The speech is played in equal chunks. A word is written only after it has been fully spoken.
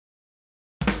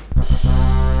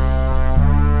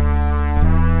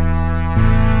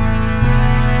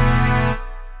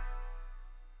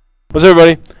What's up,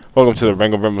 everybody? Welcome to the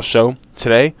Wrangle Rumble Show.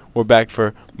 Today, we're back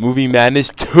for Movie Madness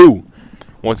 2.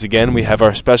 Once again, we have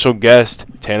our special guest,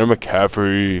 Tanner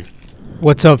McCaffrey.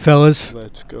 What's up, fellas?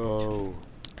 Let's go.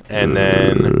 And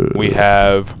then we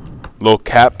have Lil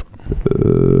Cap.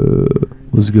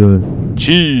 What's good?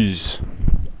 Cheese.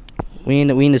 We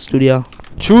in the studio.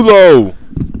 Chulo.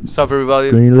 What's up,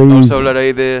 everybody? Green Vamos leaves. a hablar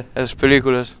ahí de esas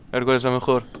películas, a ver cuál es la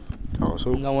mejor.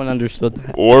 Also, No one understood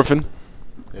that. Orphan.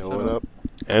 yeah, what up?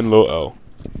 And Lil L.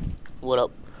 What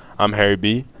up? I'm Harry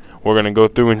B. We're going to go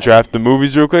through and draft the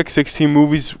movies real quick. 16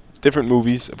 movies, different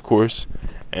movies, of course.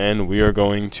 And we are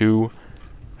going to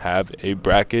have a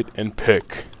bracket and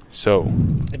pick. So,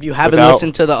 If you haven't Without-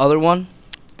 listened to the other one,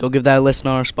 go give that a listen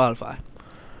on our Spotify.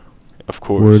 of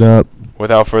course, Word up.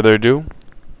 without further ado,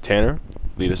 Tanner,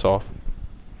 lead us off.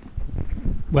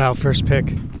 Wow, first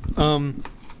pick.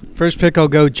 First pick, I'll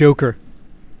go Joker.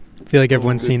 I feel like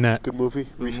everyone's Good- seen that. Good movie.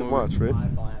 Recent movie. watch, right?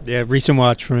 Yeah, recent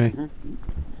watch for me.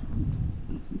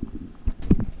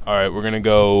 All right, we're going to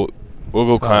go. We'll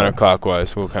go Tie.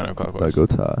 counterclockwise. I go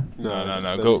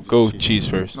tie. Go cheese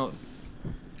first. No.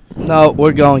 No,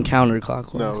 we're going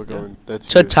counterclockwise. No, we're going. That's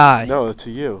To you. tie. No, to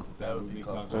you.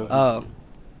 Oh.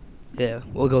 Yeah,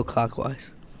 we'll go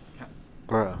clockwise.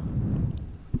 Bruh.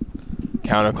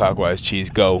 Counterclockwise, cheese,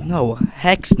 go. No,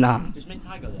 hex nah.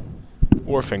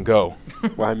 Orphan, go.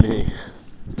 Why me?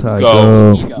 Tie.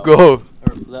 Go. Go!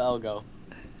 Let L go.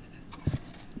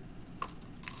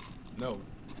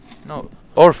 No,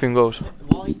 Orphan goes.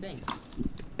 While he thinks.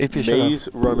 AP, shut up. Maze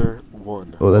Runner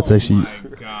 1. Oh, that's actually.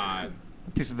 God.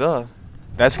 What is that?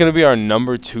 That's going to be our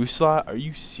number 2 slot? Are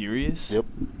you serious? Yep.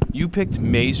 You picked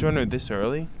Maze Runner this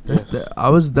early? Yes.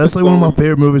 That's like one of my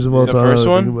favorite movies of all The time. first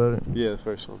now that I one? think about it. Yeah, the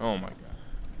first one. Oh, my God.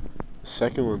 The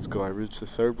second one's garbage. The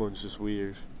third one's just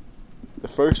weird. The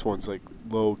first one's like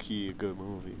low key a good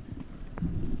movie.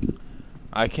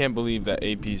 I can't believe that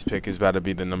AP's pick is about to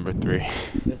be the number 3.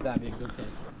 This about to be a good pick.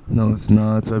 No, it's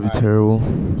not. It's gonna be Alright. terrible.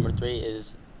 Number 3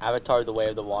 is Avatar: The Way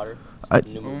of the Water. I- It's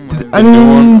a new movie. my I The new didn't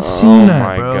one? even see Oh that,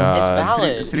 my bro. God. It's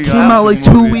valid. Three It came out like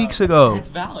 2 weeks ago. It's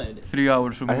valid. 3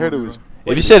 hours. I heard it was.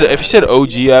 If you said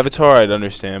OG Avatar, I'd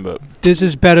understand, but This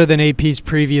is better than AP's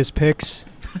previous picks,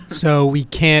 so we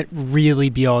can't really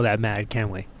be all that mad, can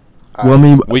we? Well, I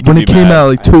mean, We when can it be came mad. out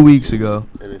like 2 weeks ago,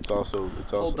 And it's also.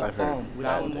 Hold the I've heard phone. Which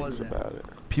bad one things was it? about it.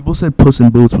 people said Puss in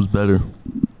Boots was better.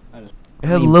 It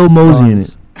had I mean, Lil Mosey in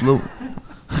puns.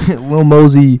 it. Lil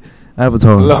Mosey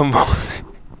Avatar.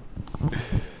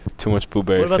 too much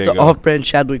blueberry What about fig. the off-brand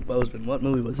Chadwick Boseman? What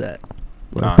movie was that?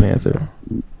 Black Panther.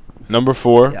 Number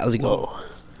 4. Yeah, I was going. Whoa.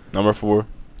 Number 4.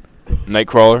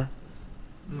 Nightcrawler.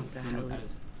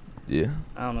 Yeah.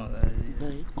 I don't know what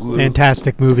that is.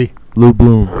 Fantastic movie. Lil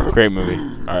Bloom. Great movie.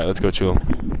 All right, let's go, Chulo.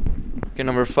 Okay,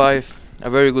 number 5. A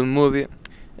very good movie.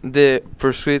 The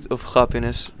Pursuit of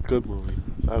Happiness. Good movie.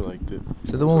 I liked it.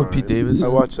 Is that the one with Pete Davidson? I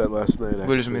watched that last night. Actually.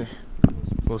 Will Smith.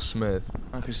 Will Smith.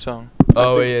 And his song.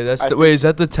 Oh, think- yeah. That's I the. think- Wait, is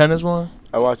that the tennis one?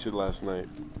 I watched it last night.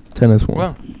 Tennis one.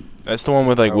 Well, That's the one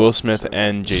with like Oh, Will Smith sorry.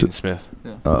 and Jaden Smith.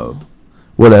 Oh.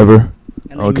 Whatever.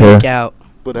 And they Okay. make out.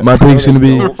 But My pick's gonna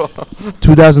be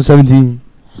 2017.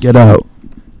 Get Out.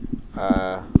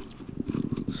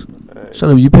 Shut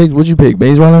up. What'd you pick?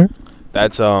 Maze Runner?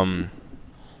 That's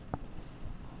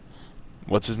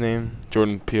what's his name?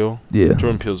 Jordan Peele. Yeah.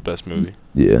 Jordan Peele's best movie.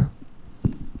 Yeah.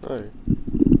 Alright.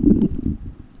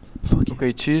 Fuck you.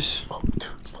 okay, cheese. Oh, dude,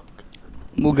 fuck.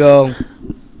 We'll go.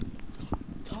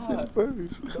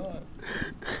 First.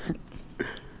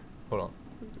 Hold on.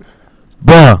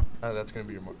 Bruh. That's gonna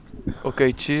be your mark.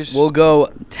 Okay, cheese. We'll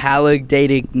go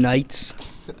Talladega Nights.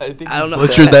 I think I don't know.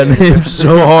 butchered that name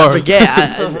so I hard.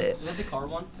 forget. Is that the car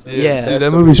one? Yeah. Dude,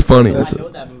 that movie's funny. I That's know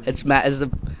that movie. It's Matt is the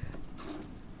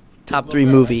top 3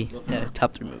 movie. Yeah,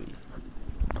 top 3 movie.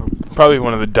 Probably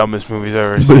one of the dumbest movies I've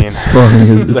ever But seen. it's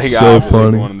funny. It's like so obviously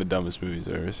funny. one of the dumbest movies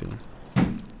I've ever seen.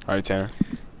 All right, Tanner.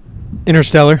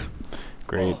 Interstellar.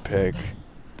 Great pick.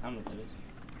 I'm gonna put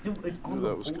it. Knew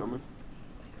that was coming.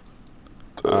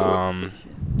 Um,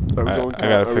 Are we I, going? I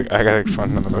gotta are we- pick. I gotta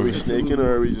find another Are we movie. snaking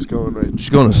or are we just going right?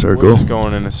 Just go in a We're circle. just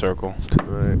going in a circle.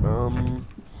 Alright.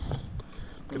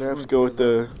 Gonna have to go with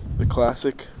the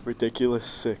classic Ridiculous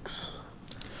 6.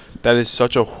 That is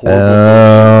such a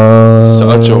horrible.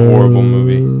 Such a horrible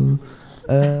movie.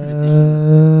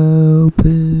 I'll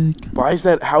pick. Why is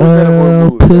that? How is that a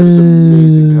horrible movie? That is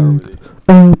amazing comedy.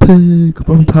 I'll pick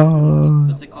from Todd.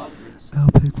 What's it called?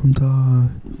 I'll pick from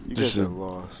Todd. You Just guys a- are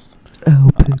lost.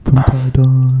 I'll pick from Todd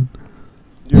Don.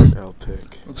 You're an L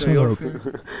pick. Okay, Shut up.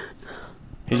 Orphan.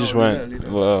 He just Oh, went Lila.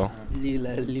 low.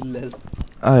 Lila.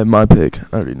 I have my pick.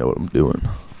 I already know what I'm doing.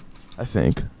 I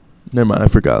think. Never mind. I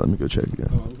forgot. Let me go check again.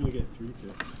 I'm gonna get 3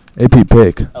 picks. AP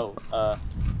pick. Oh,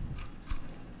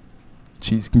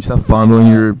 Jeez, can you stop fondling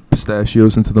your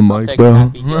pistachios into the mic, pick bro?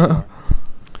 Happy Gilmore.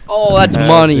 Oh, that's Happy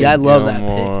money. I love that pick.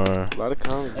 Gilmore. A lot of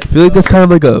comments. I feel like that's kind of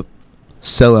like a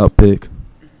sellout pick.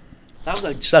 That was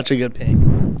like such a good pick.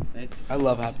 It's, I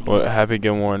love Happy. What, Happy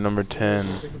Gilmore, number 10.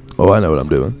 Oh, I know what I'm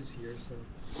doing.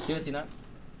 you haven't seen that?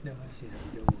 No, I've seen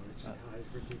Happy Gilmore. It's just how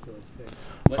it's ridiculous.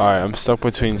 Alright, I'm stuck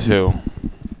between two.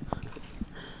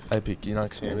 I pick. You not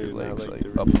extend Yeah, your they're not legs like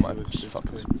like the up my ridiculous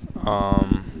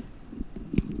fucking.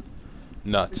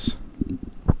 Nuts.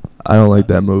 I don't like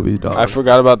that movie, dog. I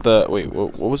forgot about the. Wait,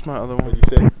 what was my other What one?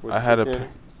 did you say? I had a. Tanner?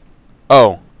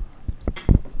 Oh.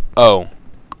 Oh.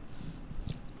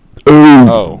 Ooh.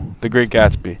 Oh. The Great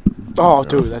Gatsby. Oh,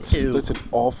 dude, that's Ew. an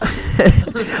awful.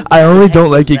 I only don't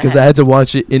like it because I had to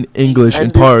watch it in English in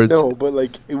And parts. No, but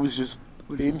like it was just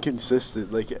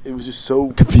inconsistent. Like it was just so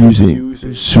Confusing. It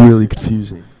was really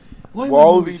confusing.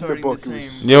 While reading the book, it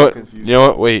was You know so what? confusing. You know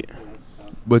what? Wait.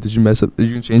 What, did you mess up? Did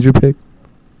you change your pick?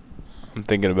 I'm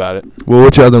thinking about it. Well,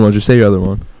 what's your other one? Just say your other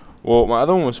one. Well, my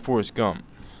other one was Forrest Gump.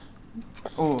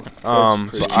 Oh,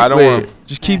 But Just I don't want.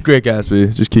 Just keep Great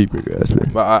Gatsby. Just keep Great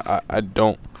Gatsby. But I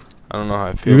don't. I don't know how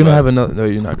I feel. You're gonna about have it. another. No,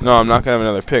 you're not. No, I'm not gonna have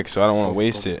another pick, so I don't want to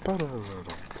waste it.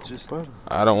 Just.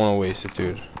 I don't want to waste it,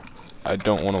 dude. I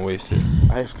don't want to waste it.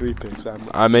 I have 3 picks.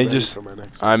 I may ready just- for my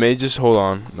next I may just hold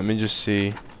on. Let me just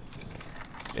see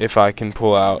if I can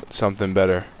pull out something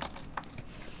better.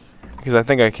 Because I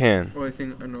think I can, oh, I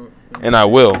think I know. and I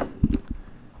will.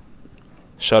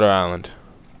 Shutter Island.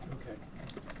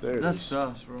 There it That's is.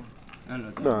 sus, bro. I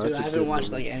don't know. No, Dude, that's I a haven't good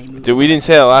watched movie. like any movie. Dude, we didn't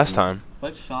say that last time.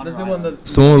 What shot? That's the one that.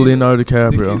 It's the one with Leonardo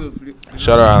DiCaprio.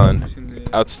 Shutter Island.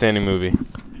 Outstanding movie.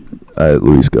 Alright,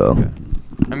 Luis, go.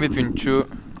 I'm between two.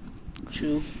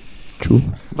 Chew. True.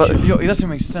 But yo, it doesn't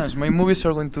make sense. My movies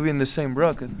are going to be in the same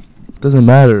bracket. Doesn't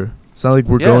matter. It's not like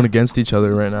we're Yeah. going against each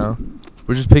other right now.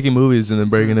 We're just picking movies and then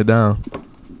breaking it down.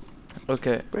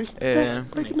 Okay. Break it Uh, down,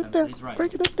 breaking Makes it sense. down, He's right.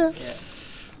 breaking it down. Yeah.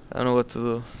 I don't know what to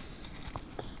do.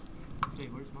 Hey,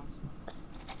 where's mine?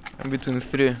 I'm between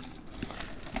 3.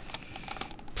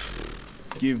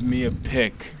 Give me a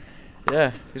pick.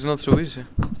 Yeah, it's not so easy.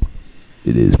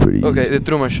 It is pretty Okay, easy. The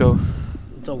Truman Show.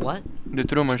 The what? The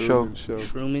Truman Show. Truman Show.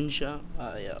 Truman Show? Yo,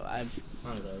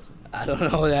 One of those. I don't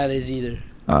know what that is either.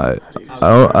 I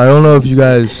don't know if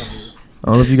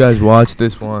you guys watched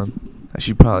this one.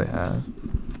 Actually, you probably have.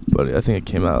 But I think it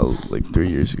came out like 3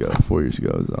 years ago, 4 years ago.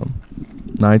 It was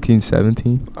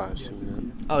 1917. I've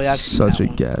seen Oh yeah, I've seen Such that a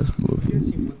one. gas movie.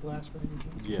 that.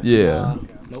 Yes. Yeah.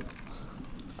 Nope.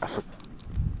 I for-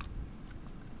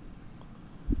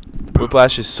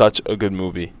 Whiplash is such a good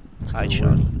movie. it's Alright,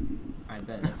 gonna work. Shawty. I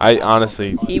bet. I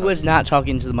honestly, He was not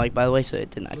talking to the mic, by the way, so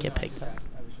it did not get picked up.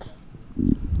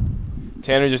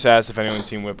 Tanner just asked if anyone's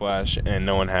seen Whiplash, and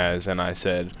no one has, and I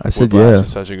said yeah.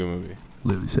 is such a good movie.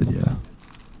 Literally said yeah.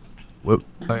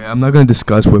 Okay, I'm not gonna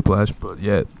discuss Whiplash, but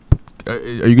yeah. Are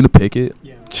you gonna pick it?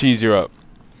 Yeah. Cheese, you're up.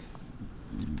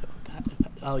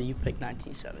 Oh, you picked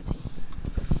 1917.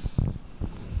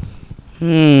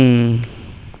 Hmm.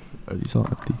 Are these all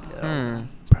empty?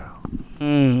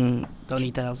 Don't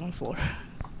eat that. I was on 4.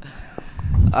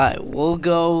 Alright, we'll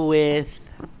go with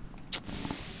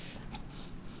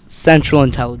Central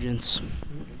Intelligence.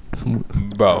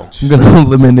 Bro. I'm gonna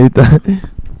eliminate that.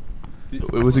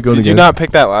 Wait, what's it going Did you against? not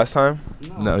pick that last time?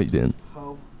 No, he didn't.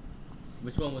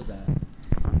 Which one was that?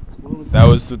 That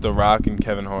was with The Rock and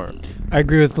Kevin Hart. I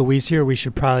agree with Luis here. We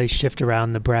should probably shift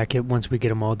around the bracket once we get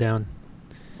them all down.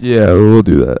 Yeah, we'll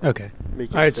do that. Okay. Make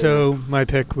it All right, fair. so my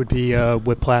pick would be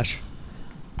Whiplash.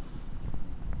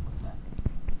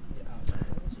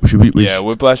 Should we? Yeah,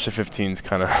 Whiplash to 15 is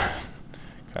kind of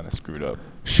screwed up.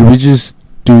 Should we just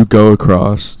do go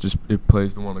across? Just it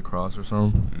plays the one across or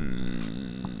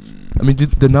something. I mean,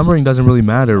 the numbering doesn't really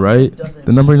matter, right?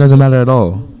 The numbering doesn't matter at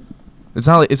all. It's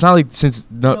not like since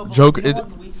Joker.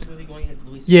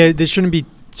 Yeah, there shouldn't be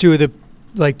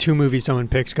two movies someone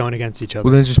picks going against each other.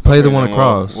 Well, then just play the Okay, one then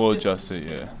across. We'll adjust it,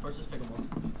 yeah.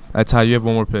 That's how you have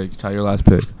one more pick. Ty, your last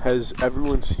pick. Has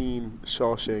everyone seen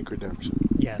Shawshank Redemption?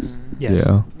 Yes. Yes.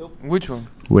 Yeah. Which one?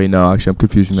 Wait, no. Actually, I'm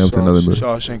confusing that with another movie.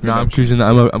 Shawshank No, I'm Redemption. confusing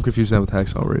that. I'm confusing that with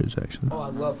Hacksaw Ridge. Actually. Oh, I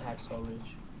love Hacksaw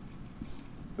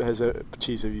Ridge.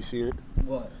 Cheese, have you seen it?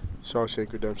 What?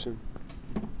 Shawshank Redemption.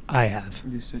 I have.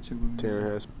 You're such a good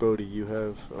Tanner has. Bodie, you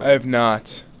have. I have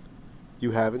not.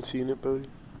 You haven't seen it, Bodie?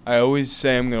 I always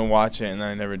say I'm going to watch it, and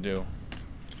I never do.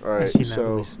 All right. I've seen that,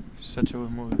 So Luis. Such a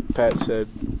good movie. Pat said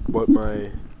what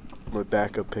my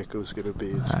backup pick was gonna be.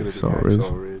 It's gonna be Hacksaw Ridge.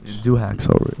 Hacksaw Ridge. Do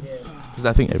Hacksaw Ridge. Because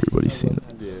I think everybody's seen it.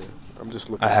 Yeah, I'm just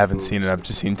looking. I at haven't those. seen it. I've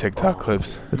just seen TikTok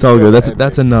clips. It's all good.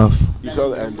 That's enough. You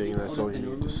saw the ending. That's all you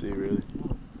need to see, really.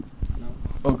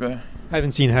 Okay. I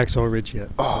haven't seen Hacksaw Ridge yet.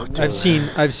 Oh, dude.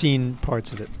 I've seen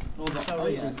parts of it.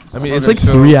 I mean, it's Okay, like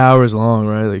so- 3 hours long,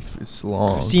 right? Like it's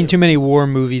long. I've seen too many war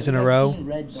movies in a row,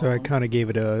 so I kind of gave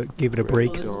it a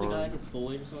break. This is the guy that gets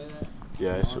bullied or something like that?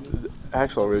 Yeah,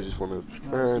 Hacksaw Ridge is one of,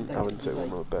 I wouldn't say one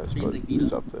of the best, but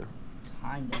it's up there.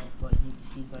 Kind of, but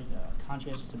he's like a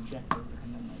conscientious objector,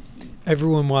 and then like he.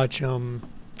 Everyone watch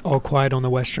All Quiet on the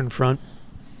Western Front.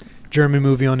 German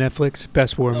movie on Netflix.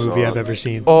 Best war movie I've ever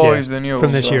seen. Oh, Yeah, it's the new from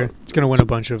one. this year. It's gonna win a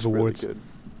bunch of It's really awards. good.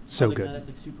 So The guy good. that's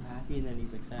like super happy and then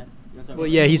he's like sad. You know what I'm Well,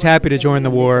 talking yeah, about? he's happy to join the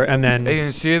war, and I then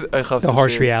didn't see it. I have the to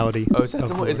harsh see it. reality. Oh, is that of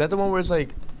the the one? Is war. that the one where it's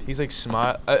like he's like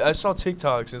smile? I saw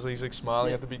TikToks. It's like he's like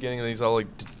smiling at the beginning, and he's all like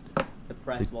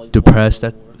Depressed while he's depressed.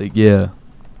 watching At the war. like yeah.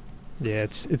 Yeah,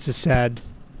 it's a sad,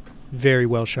 very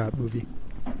well shot movie.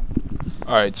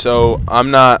 All right, so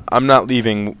I'm not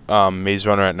leaving Maze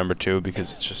Runner at number 2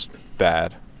 because it's just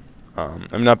bad.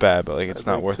 I'm not bad, but like it's I'd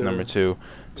not like worth to- number 2.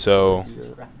 So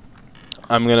Yeah.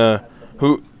 I'm gonna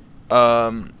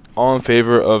all in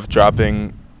favor of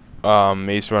dropping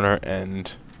Maze Runner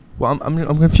and Well, I'm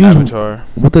confused. Avatar.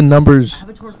 What the numbers?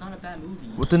 Avatar's not a bad movie.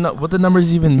 What the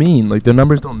numbers even mean? Like the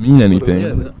numbers don't mean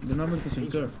anything. the numbers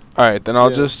doesn't care. All right, then I'll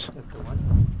Yeah. just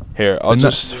I'll The nu-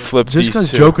 just flip Just these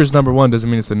because two. Joker's number 1 doesn't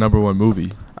mean it's the number 1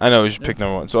 movie. I know we should pick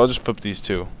number 1, so I'll just flip these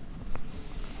two.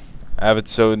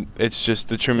 So it's just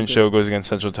the Truman Show goes against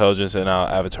Central Intelligence, and now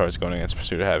Avatar is going against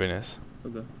Pursuit of Happiness.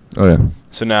 Okay. Oh yeah.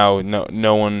 So now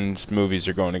no one's movies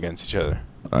are going against each other.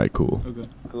 All right, cool. Okay.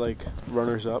 I like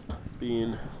runners up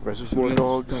being Reservoir let's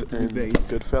Dogs start the and debate.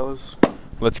 Goodfellas.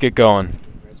 Let's get going.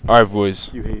 All right, boys.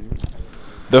 You hate it.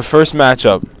 The first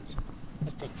matchup.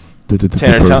 The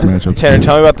Tanner, first tell matchup.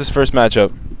 me about this first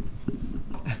matchup.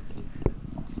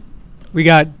 We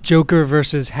got Joker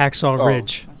versus Hacksaw Oh,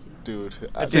 Ridge. Dude,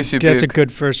 That's Easy a pick.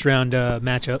 good first round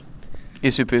matchup.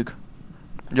 Easy pick.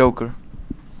 Joker.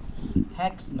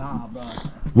 Hex, nah, bro.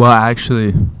 Well,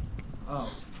 actually, Oh.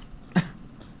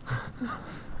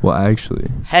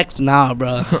 Hex, nah,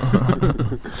 bro.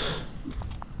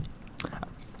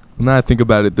 now I think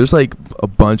about it, there's like a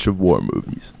bunch of war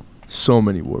movies. So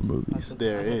many war movies.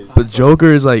 there is. But Joker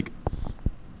is like,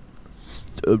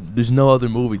 there's no other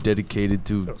movie dedicated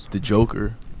to the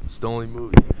Joker. It's the only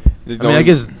movie. I mean, I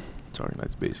guess Dark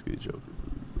Knight's basically a Joker.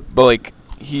 But like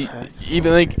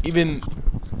even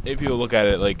if people look at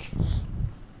it like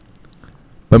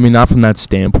But I mean, not from that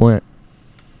standpoint.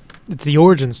 It's the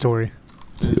origin story.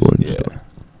 It's the origin yeah, story.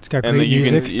 It's got and great you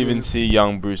can music. even see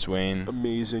young Bruce Wayne.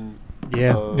 Amazing,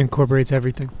 Yeah, it incorporates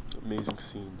everything. amazing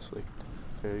scenes. Like,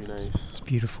 very nice. It's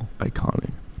beautiful.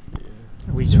 Iconic. Yeah.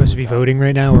 Are we supposed to be voting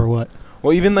right now or what?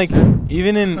 Well, even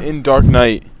in Dark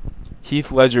Knight,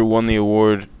 Heath Ledger won the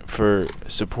award for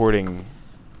supporting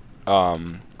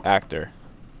actor.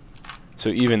 So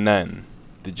even then,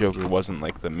 the Joker wasn't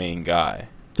like the main guy.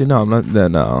 Yeah, no, I'm not that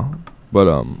now.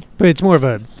 But But it's more of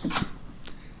a.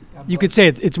 You could say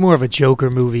it's more of a Joker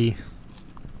movie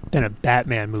than a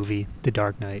Batman movie, The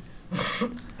Dark Knight. I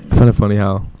find it funny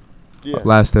how Yeah.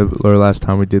 last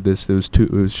time we did this, it was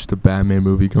just a Batman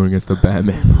movie going against a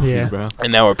Batman movie, Yeah. bro.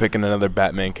 And now we're picking another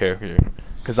Batman character.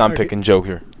 Because I'm Okay. picking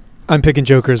Joker. I'm picking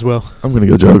Joker as well. I'm gonna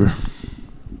go Joker.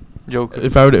 Joker.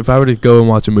 If I were to go and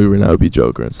watch a movie right now, it would be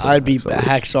Joker. Instead I'd of be Hacksaw Ridge.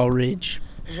 Hacksaw Ridge.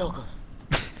 Joker.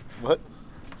 What?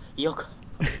 Joker.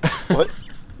 What?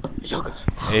 Joker.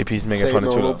 AP's making Say fun of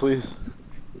normal, Chulo. please.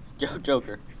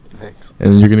 Joker. Thanks.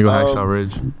 And you're gonna go Hacksaw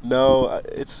Ridge. No,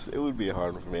 it would be a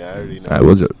hard one for me. I already know. Alright,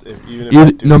 well, it's- even if I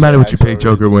Either, do no say matter what you Hacksaw pick, Ridge,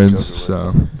 Joker it's wins. Joker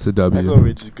So it's a Hacksaw W.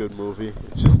 Ridge is a good movie.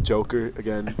 It's just Joker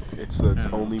again. It's the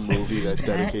only movie that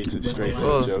dedicates it straight to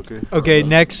Oh. the Joker. Okay,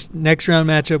 next round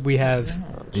matchup we have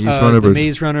Maze Runner the versus.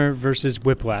 Maze Runner versus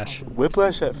Whiplash.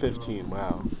 Whiplash at 15.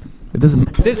 Wow. It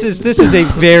doesn't. This is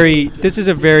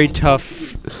a very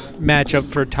tough matchup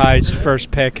for Ty's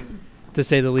first pick, to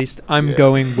say the least. I'm Yeah.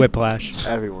 going Whiplash.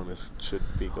 Everyone should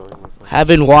be going with that.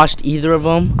 Haven't watched either of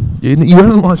them. You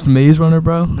haven't watched Maze Runner,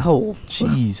 bro? No.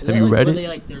 Jeez, have you read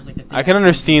it? I can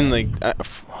understand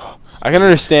I can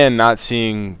understand not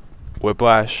seeing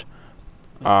Whiplash,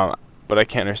 but I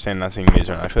can't understand not seeing Maze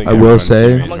Runner. I feel like I will everyone's seen say-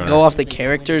 Maze I'm gonna Runner. go off the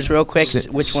characters real quick. Si-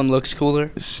 Which one looks cooler?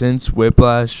 Since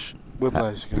Whiplash.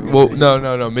 Whiplash is gonna Well, win.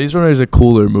 no. Maze Runner is a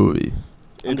cooler movie.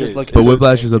 I'm It just is. looking- But It's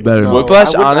Whiplash is a better no, movie.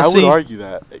 Whiplash, I honestly- would argue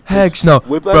that. 'cause Heck no,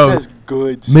 Whiplash bro. has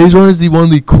good. Maze Runner is one of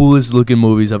the coolest looking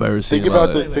movies I've ever seen. Think in my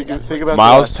about the life. think about the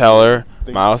Miles last- Teller,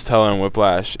 think- Miles Teller and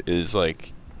Whiplash is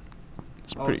like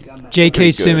it's Oh, pretty. J.K. Pretty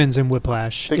good. Simmons in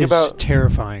Whiplash Think is about-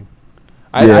 terrifying.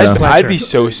 Yeah. I'd be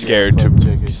so Yeah, scared fuck to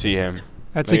JK. see him.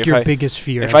 That's Like, like if your I- biggest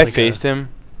fear. If as I like a- faced him,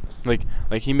 like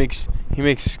he makes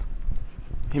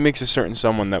a certain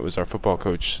someone that was our football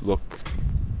coach look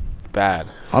bad.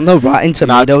 On the Rotten Not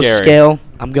Tomatoes scary. scale,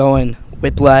 I'm going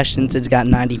Whiplash since it's got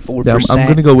 94%. Yeah, I'm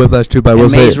gonna go Whiplash too, but I will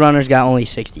and say, Maze Runner's got only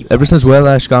 60. ever since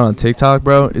Whiplash got on TikTok,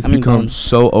 bro, it's I mean, become Guns.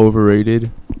 so overrated.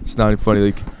 It's not even funny.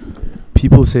 Like,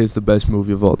 people say it's the best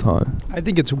movie of all time. I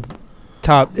think it's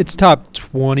top. It's top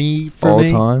 20 for All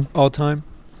me. time? All time.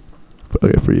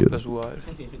 Okay, for you. That's why.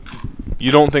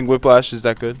 You don't think Whiplash is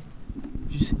that good?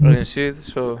 I didn't see it,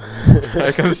 so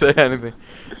I can't say anything.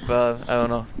 But I don't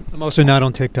know. I'm also not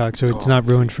on TikTok, so it's not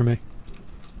ruined for me.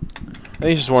 I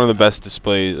think it's just one of the best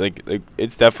displays. Like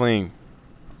it's definitely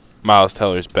Miles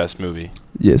Teller's best movie.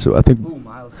 Yeah, so I think Ooh,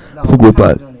 Miles. I think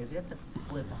Whiplash.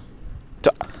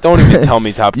 Don't even tell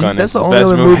me Top Gun That's is the his only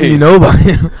best other movie. movie you know about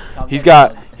him. He's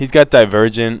got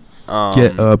Divergent.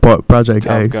 Get Project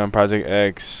Top X. Gun, Project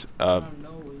X,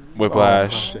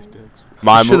 Whiplash. Project X.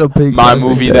 My Should've picked my Project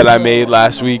movie X. that I made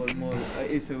last week.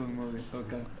 It's a good movie.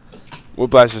 Okay.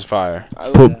 Whiplash is fire.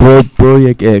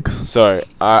 Project X. Sorry,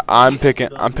 I'm picking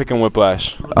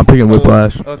Whiplash. I'm picking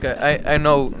Whiplash. Okay, I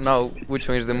know now which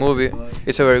one is the movie.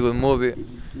 It's a very good movie.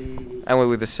 I went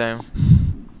with the same.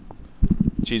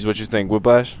 Cheese, what you think?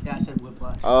 Whiplash? Yeah, I said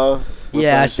Whiplash.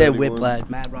 Whiplash said 31. Whiplash.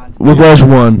 Mad Rotten. Whiplash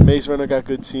won. Maze Runner got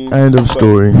good scenes. End of but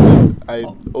story.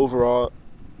 Overall,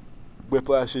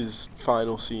 Whiplash's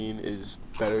final scene is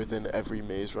better than every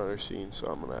Maze Runner scene, so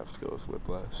I'm gonna have to go with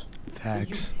Whiplash.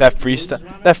 Facts. That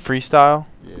freestyle.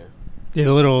 Yeah. Yeah,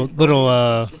 the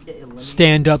little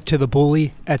stand up to the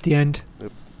bully at the end.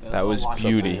 That was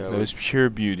beauty. That was pure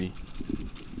beauty.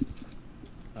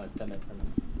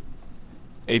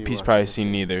 AP's probably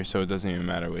seen neither, so it doesn't even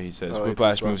matter what he says. Oh,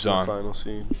 Whiplash AP's moves watching the on. Final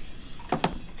scene.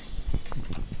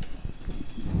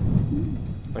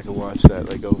 I can watch that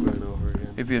like over and over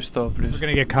again. EP, stop, please. We're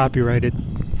gonna get copyrighted.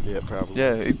 Yeah, probably.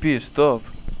 Yeah, EP, stop.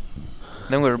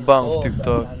 Then we're banned off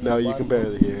TikTok. No, you can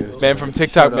barely hear it. Man from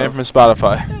TikTok, Shut man up. from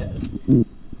Spotify.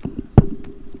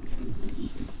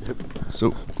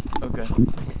 So Okay.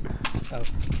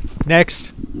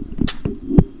 Next,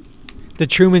 The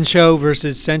Truman Show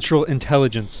versus Central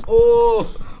Intelligence.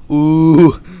 Oh.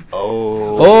 Ooh.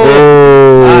 Oh.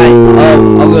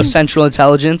 I'll go Central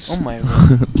Intelligence. Oh my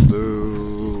god.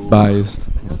 Boo. biased.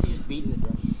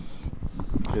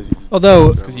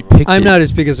 Although Because he picked I'm it. not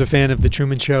as big as a fan of The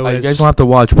Truman Show You as guys don't have to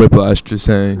watch Whiplash. Just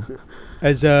saying.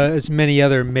 as many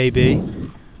other may be,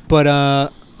 but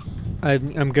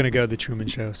I'm gonna go The Truman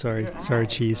Show. Sorry,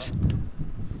 Cheese.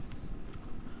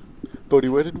 Bodie,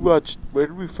 where did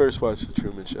we first watch The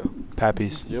Truman Show?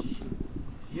 Pappies. Yep.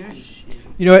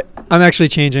 You know what? I'm actually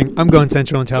changing. I'm going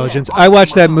Central Intelligence. I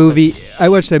watched that movie.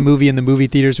 In the movie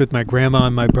theaters with my grandma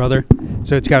and my brother,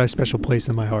 so it's got a special place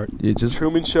in my heart. Yeah, just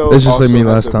Truman Show. It's just like also me has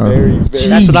last a time. Very, very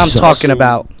That's what I'm Jesus. talking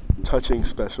about. touching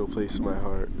special place in my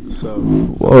heart. So.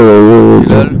 whoa.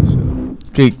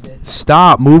 Okay,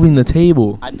 stop moving the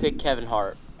table. I picked Kevin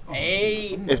Hart.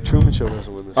 Hey. If Truman Show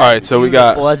doesn't win this, All right, so we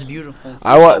got. Well, that's beautiful.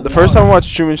 The first time I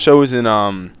watched Truman Show was in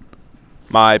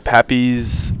my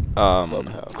pappy's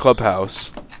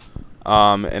clubhouse.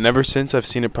 And ever since I've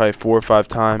seen it probably 4 or 5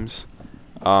 times.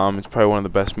 It's probably one of the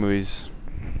best movies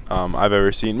I've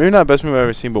ever seen. Maybe not the best movie I've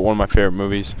ever seen, but one of my favorite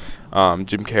movies.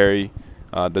 Jim Carrey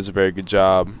does a very good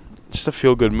job. Just a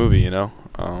feel good movie, you know.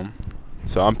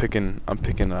 So I'm picking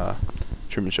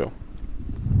Truman Show.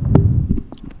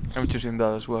 I'm choosing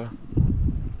that as well.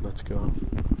 Let's go.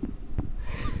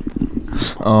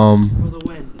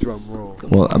 Drum roll.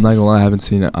 Well, I'm not gonna lie, I haven't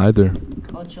seen it either.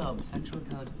 Clutch up, Central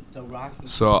Intelligence, The Rocky.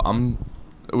 So I'm.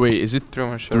 Wait, is it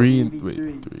Truman Show. three?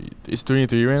 It's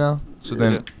 3-3 right now. So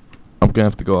then, I'm gonna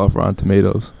have to go off Rotten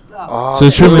Tomatoes. Oh, So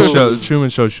the Truman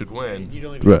Show should win.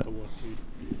 Right.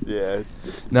 Yeah.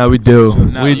 Now we do.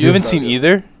 No, we you do. haven't seen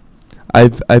either? I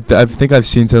think I've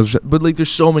seen Central, but like there's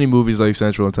so many movies like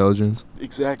Central Intelligence.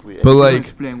 Exactly. But like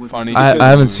Funny. I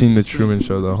haven't seen the Truman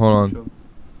Show though. Hold on.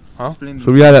 Huh?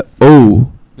 So we got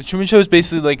The Truman Show is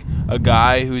basically like a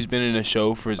guy who's been in a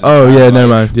show for his Oh entire yeah, life. never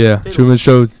mind. Yeah, Truman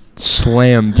Show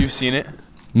slammed. You've seen it?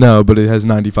 No, but it has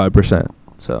 95%.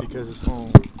 So. Because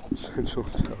Central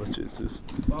Intelligence is.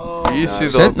 You see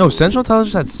Central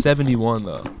Intelligence had 71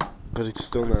 though. But it's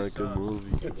still not a good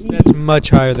movie. That's much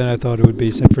higher than I thought it would be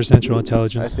for Central I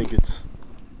Intelligence. think it's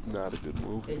not a good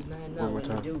movie. One more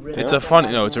time. It's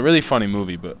a really funny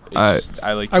movie, but it's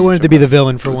I like. I wanted to be the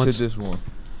villain for Let's once. hit this one.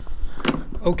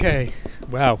 Okay.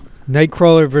 Wow.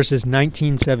 Nightcrawler versus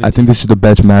 1917. I think this is the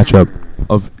best matchup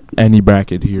of any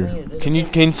bracket here.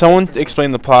 Can someone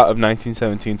explain the plot of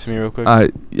 1917 to me real quick?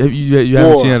 You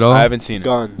haven't seen it at all? I haven't seen it.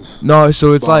 Guns. No,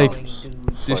 so it's like bombs,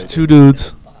 there's fighting. 2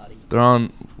 dudes. They're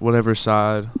on whatever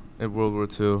side in World War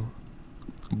II,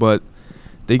 but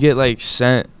they get like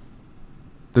sent.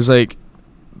 There's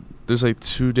there's like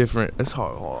two different. It's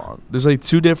hard. Hold on. There's like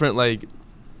two different like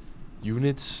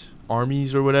units,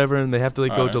 armies or whatever, and they have to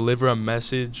like go Alright. deliver a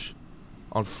message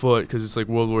on foot because it's like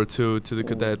World War II to the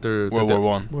that they're World that War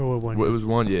One. World War One. Well, it was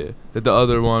one, yeah. That the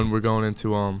other one we're going into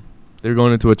they were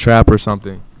going into a trap or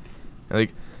something. And,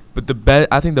 like, but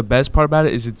I think the best part about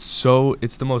it is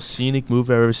it's the most scenic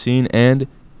movie I've ever seen, and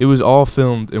it was all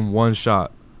filmed in one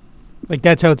shot. Like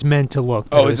that's how it's meant to look.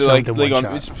 Oh, that is it's it like filmed in one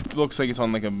on? shot. It looks like it's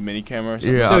on like a mini camera. Or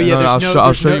something. Yeah, So yeah, no, there's I'll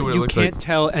there's show you what it you looks can't like.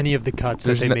 tell any of the cuts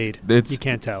There's that they no- made. it's You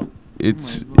can't tell.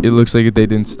 it looks like they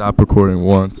didn't stop recording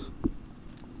once.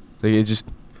 Like it just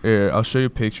I'll show you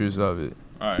pictures of it.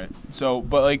 All right. So,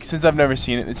 but like since I've never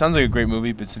seen it, it sounds like a great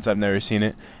movie. But since I've never seen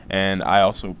it, and I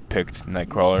also picked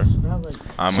Nightcrawler,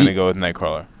 I'm See- gonna go with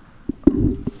Nightcrawler.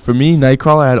 For me,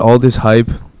 Nightcrawler had all this hype,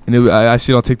 and I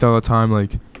see it on TikTok all the time,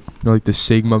 like like the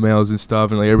Sigma males and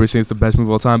stuff, and like everybody saying it's the best movie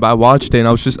of all time. But I watched it and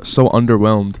I was just so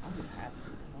underwhelmed.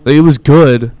 Like it was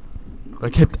good,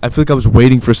 but I feel like I was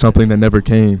waiting for something that never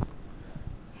came.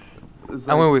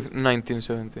 I went with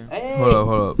 1917.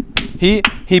 Hold up. He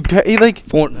like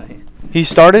Fortnite. he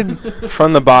started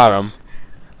from the bottom,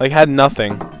 like had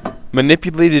nothing,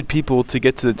 manipulated people to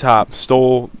get to the top,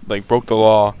 broke the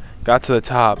law, got to the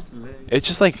top. It's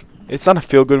just like it's not a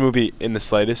feel good movie in the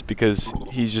slightest because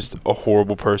he's just a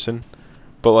horrible person,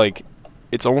 but like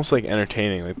it's almost like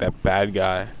entertaining, like that bad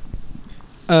guy.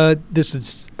 I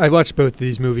watched both of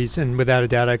these movies, and without a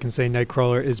doubt, I can say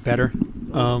Nightcrawler is better.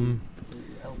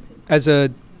 As a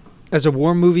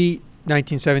war movie,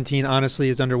 1917 honestly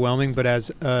is underwhelming, but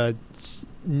as a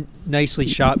nicely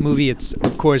shot movie, it's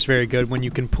of course very good when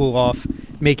you can pull off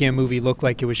making a movie look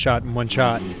like it was shot in one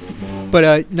shot.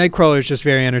 But Nightcrawler is just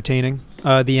very entertaining.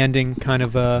 The ending kind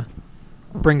of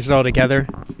brings it all together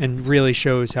and really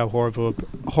shows how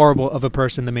horrible of a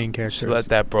person the main character Just is. let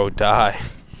that bro die.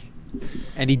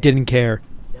 And he didn't care.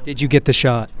 Did you get the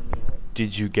shot?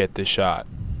 Did you get the shot?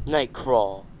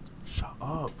 Nightcrawl. Shut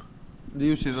up. Do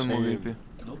you see the Same. movie?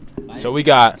 P? So we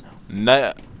got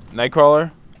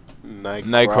Nightcrawler,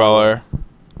 Nightcrawler,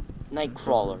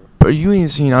 Nightcrawler. But you ain't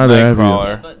seen either, have you?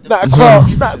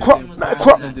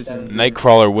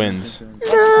 Nightcrawler wins.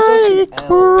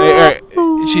 Hey,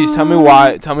 Cheese, tell me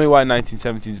why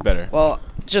 1917 is better. Well,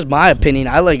 just my opinion.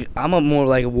 I'm a more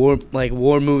like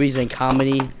war movies and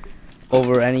comedy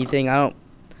over anything.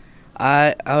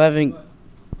 I haven't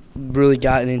really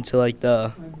gotten into like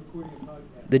the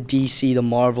DC, the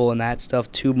Marvel, and that stuff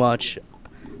too much.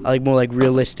 I like more like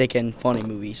realistic and funny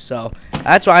movies. So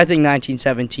that's why I think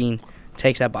 1917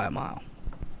 takes that by a mile.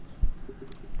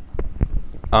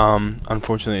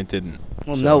 Unfortunately it didn't.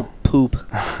 Well, So- no poop.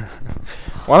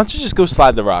 Why don't you just go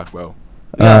slide the rock, bro?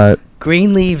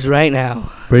 Green leaves right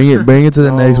now. Bring it to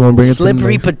the next one. Bring it to the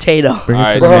Slippery next. potato. Bring it to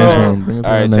Alright, the next Tanner. one. Bring it to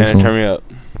Alright, the next Tanner, turn one. me up.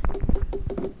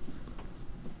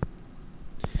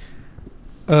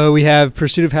 We have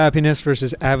Pursuit of Happiness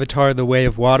versus Avatar: The Way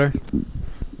of Water.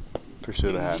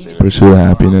 Pursuit of Happiness. Pursuit of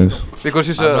Happiness. Because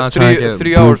it's I'm a not trying to get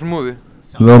 3 hours movie.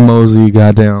 Lil Mosey,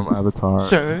 goddamn Avatar.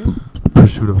 Sir.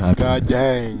 Pursuit of Happiness. God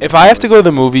dang. If I have to go to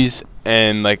the movies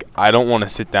and like I don't want to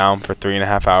sit down for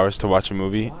 3.5 hours to watch a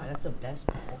movie, That's the best.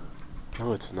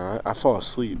 No, it's not. I fall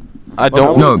asleep. I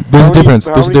don't. No, there's a difference.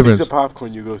 How There's a many things difference. of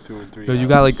popcorn you go through in 3 Yo, hours? you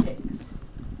got like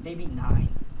Maybe 9.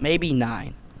 Maybe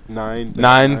 9.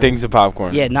 Nine things of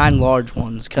popcorn. Yeah, 9 large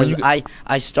ones. When Because you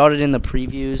I started in the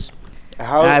previews.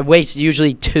 How? And I waste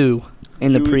usually 2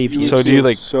 in the previews. So do you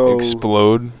like So-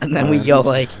 explode? And then we go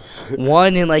like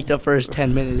 1 in like the first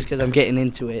 10 minutes because I'm getting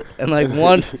into it, and like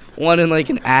one in like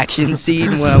an action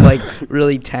scene when I'm like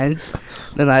really tense.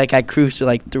 Then I cruise to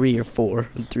like 3 or 4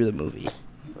 through the movie.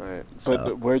 Right. So-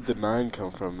 But where'd the 9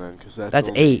 come from then? Because That's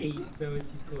only- 8.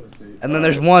 And then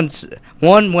there's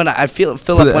one when I fill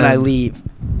For up the when I end. leave.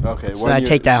 Okay. So I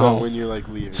take that home. when you're like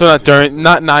leaving. So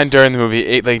not 9 during the movie,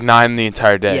 8 like 9 the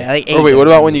entire day. Yeah, like Or 8 wait, what during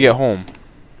about the when you movie. get home?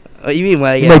 What you mean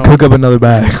when I you get might home? cook up another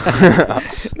bag.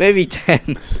 Maybe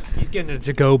 10. He's getting a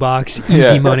to-go box, easy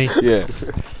Yeah. money. Yeah.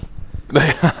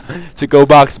 To go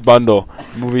box bundle,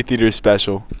 movie theater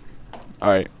special.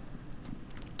 All right.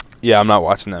 Yeah, I'm not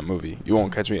watching that movie. You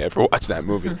won't catch me ever watching that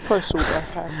movie. Pursuit of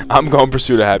Happiness. I'm going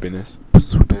Pursuit of Happiness.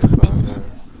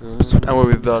 I went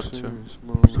with that too.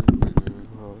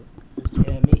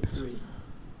 Yeah, me 3.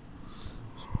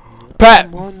 Pat.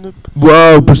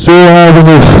 Whoa, Pursuit of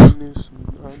Happiness.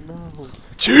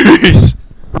 Jeez.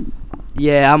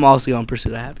 Yeah, I'm also going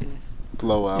Pursuit of Happiness.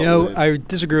 Blowout. You know, win. I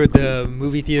disagree with the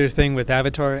movie theater thing with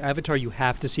Avatar. Avatar, you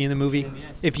have to see in the movie.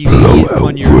 If you see it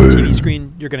on your TV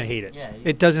screen, you're gonna hate it.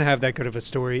 It doesn't have that good of a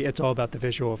story. It's all about the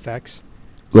visual effects.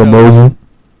 Lil Mosey.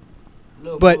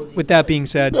 But with that being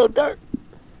said, No, dark.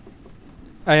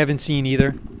 I haven't seen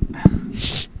either.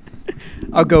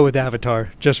 I'll go with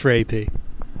Avatar just for AP.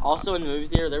 Also in the movie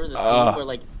theater, there was a scene Ah. where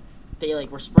like they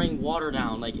like were spraying water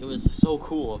down. Like it was so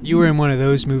cool. You were in one of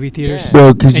those movie theaters. Yeah.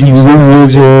 Bro, cause And you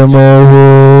you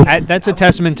were That's a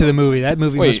testament to the movie. That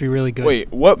movie must be really good.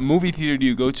 Wait, what movie theater do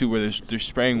you go to where they're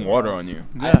spraying water on you?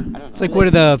 I don't know. It's like one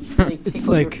of the. It's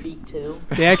like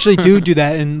they actually do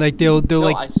that, and like they'll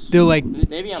like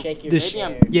maybe I'm Shake your this.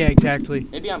 chair. Yeah, exactly.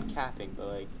 maybe I'm capping, but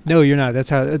like No, you're not.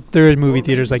 That's how there are movie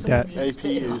theaters like that. AP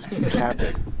is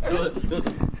capping.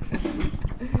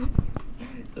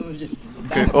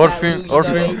 Okay,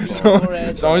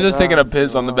 Orphan. Someone's just taking a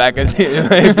piss on the back of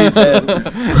AP's head.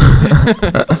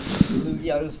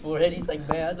 Loogie on his forehead. He's like,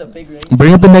 man, that's a big ring.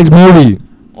 Bring up the next movie.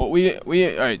 Well, we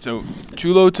all right. So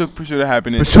Chulo took Pursuit of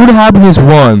Happiness. Pursuit of Happiness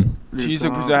 1. Cheese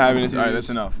took Pursuit of Happiness. All right, that's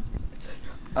enough.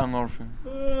 I'm Orphan.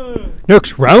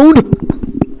 Next round.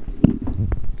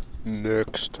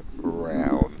 Next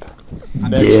round.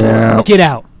 Get out. Get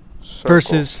Out Circle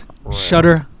versus round.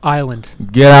 Shutter Island.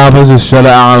 Get out versus Shutter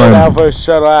Get out Island. versus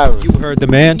Shutter Island. You heard the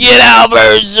man. Get out,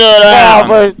 versus Get out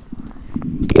versus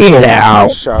Get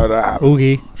out. Shutter Island.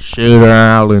 Oogie. Shutter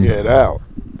Island. Get out.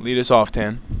 Lead us off,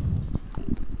 Tan.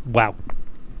 Wow.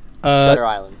 Shutter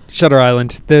Island. Shutter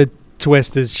Island. The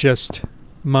twist is just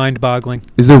mind-boggling.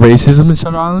 Is there racism in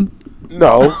Shutter Island?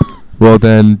 No. Well,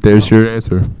 then there's your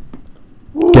answer.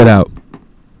 Get out.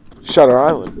 Shutter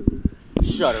Island.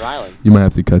 Shutter Island. You might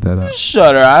have to cut that out.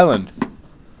 Shutter Island.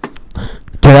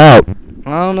 Get out.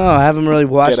 I don't know. I haven't really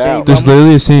watched Get any out. of There's them.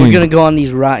 literally a scene. We're gonna go on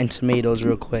these Rotten Tomatoes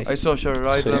real quick. I saw Shutter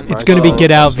Island. It's going to be saw-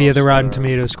 Get I Out saw via the Rotten Shutter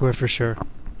Tomatoes score for sure.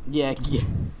 Yeah,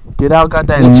 Get out got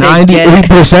that We'll take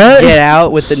 98%. Get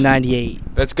Out with the 98.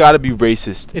 That's got to be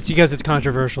racist. It's because it's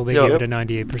controversial. They Yo. gave it a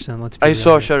 98%. Let's be I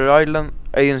saw real. Shutter Island.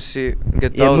 I didn't see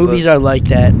Get Yeah, Out. movies but are like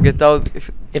that. Get Out.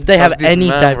 If they have Trust this any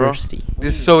man, bro. diversity.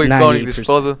 This is so iconic. This 98%.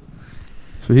 photo.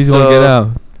 So he's gonna So- get out.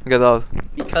 Get Out.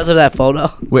 Because of that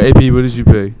photo. Wait, AP, what did you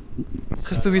pick? It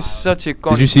has to be such a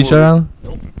iconic. Did you see movie. Shutter Island?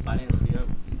 Nope, I didn't see it.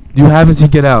 You haven't seen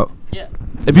Get Out. Yeah.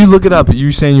 If you look it up,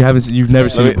 you're saying you haven't, you've never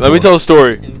seen it. Let me tell a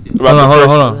story Let me see. about Hold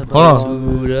the on,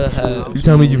 first. hold on. You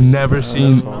tell me you've never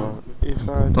seen. If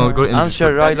I No, go to And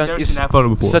Shutter You've Island never is seen that photo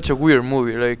before. Such a weird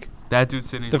movie. Like That dude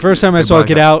sitting. The first time I saw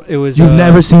Get Out, it was. You've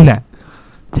never seen that.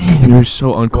 Damn, you're so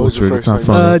was the uncultured. It's first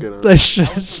not time you funny. Get Out. Let's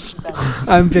just.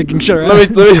 I'm picking Shutter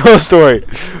Let Island. me tell a story.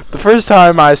 The first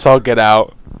time I saw Get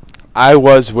Out, I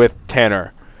was with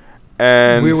Tanner,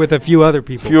 and We were with a few other a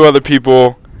people. few other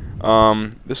people.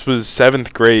 This was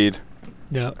 7th grade.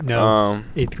 No,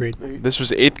 8th grade. This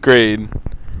was 8th grade,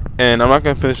 and I'm not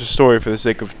gonna finish the story for the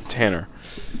sake of Tanner.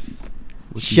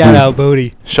 Shout out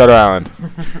Bodie. Shutter Island.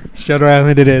 Shutter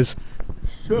Island it is.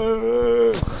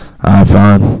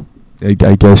 Fine. I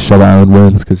guess Shutter Island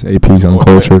wins because AP's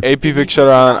uncultured. AP picked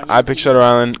Shutter Island. I picked Shutter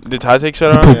Island. Did Ty take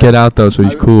Shutter He Island? picked Get Out though, so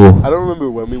he's cool. I don't remember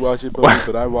when we watched it,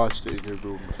 but I watched it in your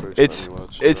room the first It's time we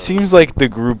watched it seems like the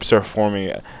groups are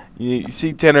forming. You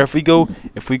see, Tanner, if we go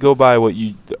by what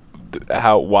you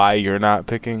why you're not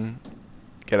picking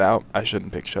Get Out, I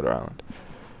shouldn't pick Shutter Island.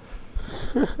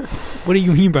 What do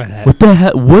you mean by that? What the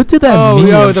hell? What did that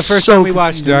mean? Oh, I'm the first so time we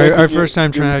watched it, confused. our first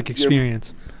time traumatic you're-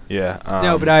 experience. Yeah.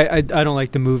 No, but I don't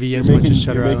like the movie as much as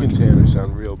Shutter You're making Island. Tanner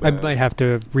sound real I bad. might have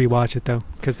to rewatch it though,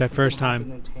 because that first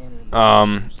time,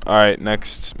 All right.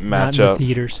 Next not in the matchup.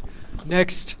 theaters.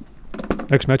 Next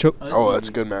matchup: Oh, that's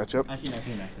a good matchup. I've seen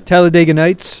that. Talladega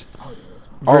Nights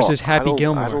versus Oh, Happy I don't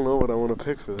Gilmore. know what I want to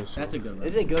pick for this. That's a good one.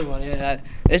 It's a good one. Yeah,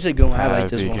 it's a good one. I like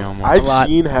this Happy one. Gilmore. I've a lot.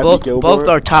 seen Happy Both- Gilmore. both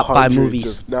are top 5 hundreds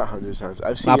movies. not hundreds of times.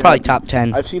 I've seen. Probably Happy- top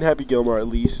 10. I've seen Happy Gilmore at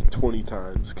least 20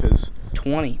 times because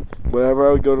 20. whenever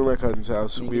I would go to my cousin's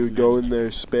house, we would go in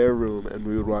their spare room and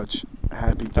we would watch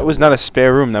Happy Gilmore. That was not a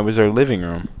spare room. That was our living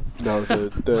room. No, the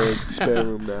spare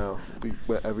room now.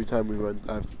 Every time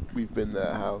we've been to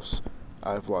that house,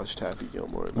 I've watched Happy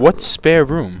Gilmore. in that What room. spare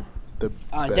room? The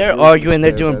They're bedroom, arguing. They're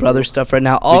spare doing bedroom, brother stuff right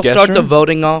now. I'll guest start the room?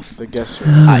 voting off. The guest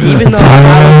room. Even though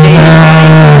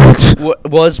Talladega Nights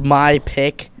was my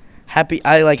pick,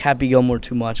 I like Happy Gilmore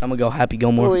too much. I'm gonna go Happy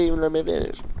Gilmore. Let me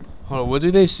finish. Hold on, what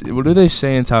do they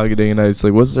say in Talladega Nights?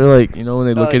 Like, what's there like? You know when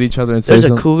they look at each other and say There's a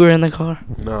something? cougar in the car.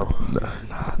 No.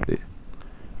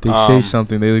 They say Um,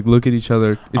 something. They like look at each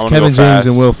other. It's wanna Kevin go James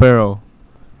and fast. Will Ferrell,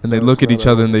 and they No, look it's at each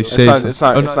not other and they It's say not- something. it's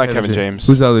not- Oh, it's not Kevin James.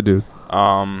 Who's the other dude?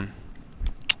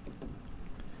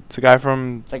 It's the guy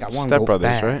from It's like I want to Step go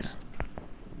Brothers, fast. right?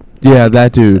 Yeah,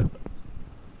 that dude.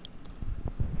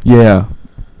 Yeah,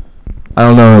 I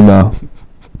don't know him though.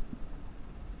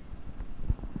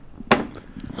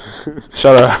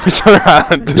 Shutter Island. Shutter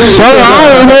Island,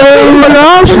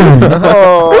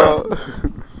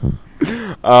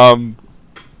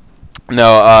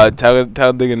 No,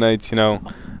 Talladega Nights. You know,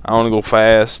 I want to go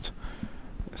fast,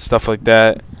 stuff like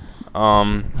that.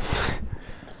 I'm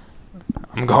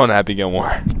going Happy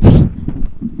Gilmore.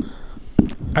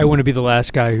 I want to be the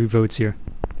last guy who votes here.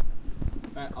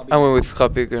 I went with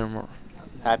Happy Gilmore.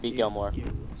 Happy Gilmore.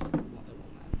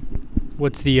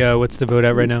 What's the vote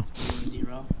at right now?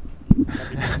 0.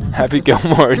 Happy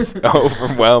Gilmore is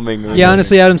overwhelmingly. Yeah,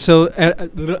 honestly, Adam Silver,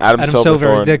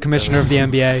 Silverthorne. the commissioner of the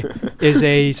NBA, is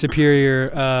a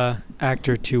superior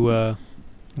actor to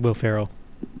Will Ferrell.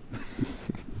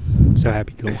 So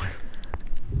Happy Gilmore.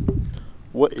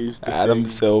 What is the Adam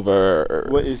thing? Silver.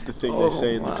 What is the thing they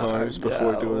say in the my cars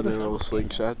before God. doing their little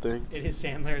slingshot thing? It is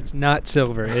Sandler. It's not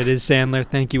Silver. It is Sandler.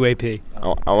 Thank you, AP.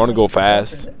 I want to go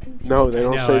fast. No, they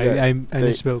don't No, say that. I They-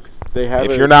 misspoke. They have.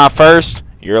 If a- you're not first,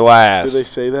 you're Do last. they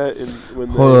say that when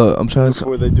Hold up, I'm trying to.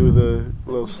 before they do the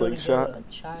little slingshot?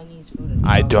 Chinese food and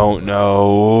I don't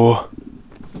know.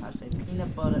 I say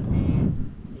peanut butter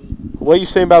and What are you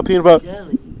saying about peanut butter?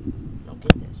 jelly. Don't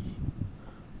get that shit.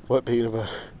 What peanut butter?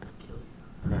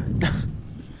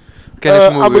 Okay, next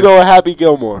I'm movie. gonna go with Happy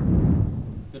Gilmore.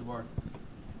 Good work.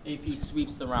 AP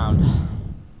sweeps the round.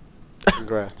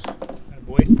 Congrats.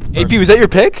 AP, was that your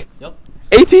pick? Yep.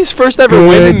 AP's first ever Good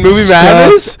win in Movie stuff,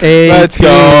 Madness? Let's AP.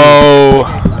 go.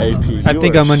 AP, I you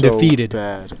think are I'm so undefeated.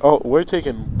 bad. Oh, we're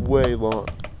taking way long.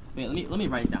 Wait, let me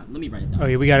write it down. Let me write it down. Oh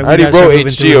yeah, we got it. I already wrote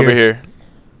HG over here.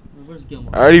 Where's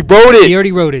Gilmore? I already wrote He it.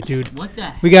 already wrote it, dude. What the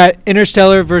heck? We got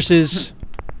Interstellar versus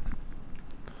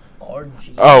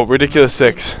RG. Oh, Ridiculous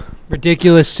 6.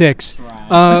 Ridiculous 6.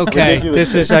 Trash. Okay,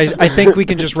 Ridiculous this is. I think we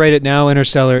can just write it now.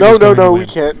 Interstellar. No, is no, going to no, win. we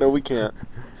can't. No, we can't.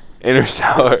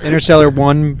 Interstellar. Interstellar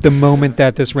won the moment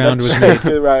that this round was made.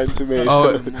 Rotten Tomatoes.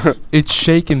 Oh, it's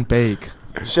shake and bake.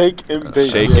 Shake and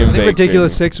bake. Shake yeah. and I think bake,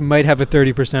 Ridiculous baby. 6 might have a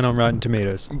 30% on Rotten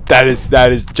Tomatoes. That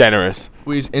is generous.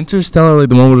 Wait, is Interstellar like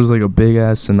the one where there's like a big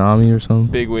ass tsunami or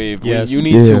something? Big wave. Yes. You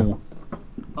need Yeah. to.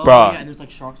 Oh, bruh. yeah, there's like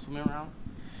sharks swimming around.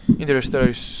 Interstellar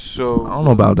is so. I don't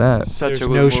know about that. Such There's a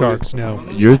good no movie. sharks, no. What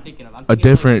movie You're am I thinking of? I'm A thinking of,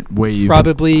 different wave.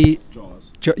 Probably.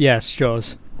 Yes,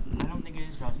 Jaws. I don't think it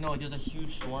is sharks. No, like, there's a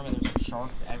huge storm and there's like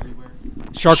sharks everywhere.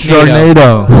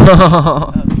 Sharknado.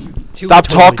 Sharknado. Two Stop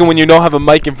totally talking when you don't have a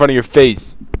mic in front of your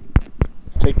face.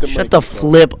 Take the Shut the microphone.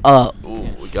 flip up.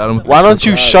 Got him. Why don't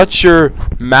you shut your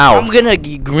mouth? I'm gonna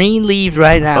green leave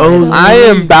right now. Oh, I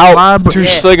am about Sloppy- to Yeah.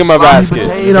 sling in my Sloppy basket.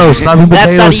 Potato, sloppy That's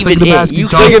potato, not slip even in the it. basket, You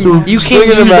John can't, Soup. you Slinging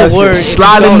can't the use basket. the word.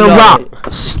 Slide in the rock.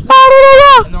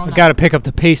 Slide in the rock. I gotta pick up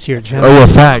the pace here, Jen. Oh, yeah,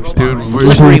 facts, dude. We're Slippery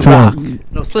listening to rock. him.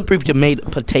 No, slippery tomato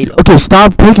potato. Okay,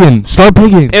 stop picking. Start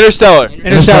picking. Interstellar.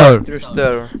 Interstellar.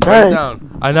 Interstellar. Write it Hey, down.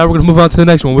 All right, now we're gonna move on to the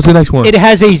next one. What's the next one? It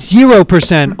has a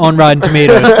 0% on Rotten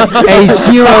Tomatoes. A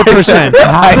 0%.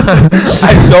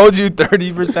 I told you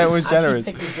 30% was generous.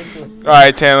 All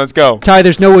right, Tan, let's go. Ty,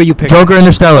 there's no way you pick. Joker,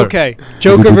 Interstellar. Okay,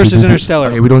 Joker versus Interstellar.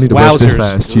 Okay, we don't need to watch this Wowzers.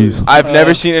 fast. Jeez. I've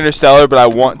never seen Interstellar, but I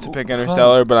want to pick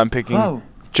Interstellar, but I'm picking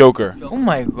Joker. Oh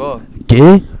my god.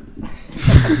 Gay?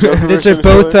 This is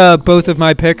both of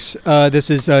my picks. This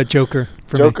is Joker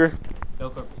for me. Joker.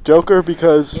 Joker. Joker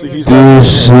because he's.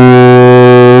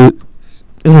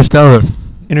 Interstellar.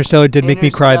 Interstellar did make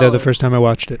me cry though the Interstellar. first time I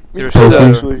watched it. Me too, Interstellar.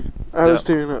 actually. I was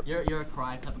tearing up. You're a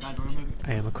cry type of guy during a movie.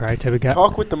 I am a cry type of guy.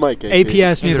 Talk with the mic, AP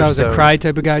asked me if I was a Interstellar. cry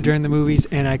type of guy during the movies,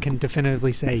 and I can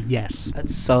definitively say yes.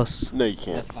 That's sus. No, you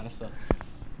can't. That's kind of sus.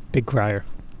 Big crier.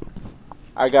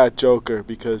 I got Joker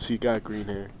because he got green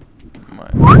hair.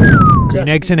 Green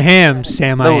eggs and ham,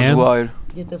 Sam I That was am. wild.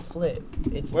 Get the flip.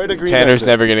 It's Where the green Tanner's eggs at?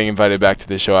 never getting invited back to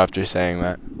the show after saying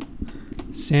that.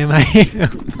 Sam I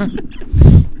am.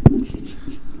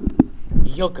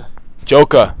 Joker.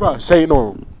 Joker. Bro, say it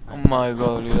normal. Oh my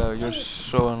god, Lila, you're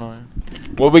so annoying.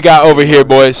 What we got over here,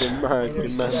 boys? Good night,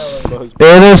 good night.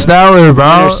 Interstellar,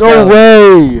 bro. No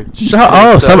way. Shut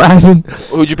up. Stop acting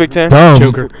Who'd you pick, Tan? dumb.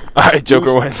 Joker. All right,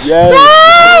 Joker wins.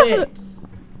 Yes.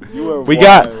 You are We wild.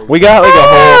 got like a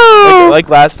whole like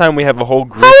last time we have a whole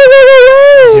group.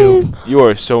 Dude. You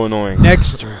are so annoying.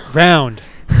 Next round.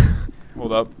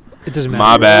 Hold up. It doesn't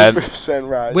My matter. bad. 100%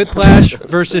 right. Whiplash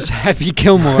versus Happy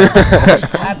Gilmore.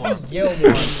 Happy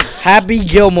Gilmore. Happy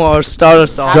Gilmore, start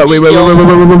us off. Wait. You'll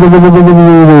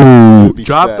be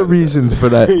Drop sad the with reasons for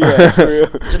that. yeah, for real.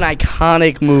 It's an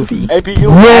iconic movie. AP, you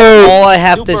All I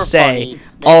have to Super say. funny.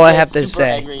 All I Makes have you to super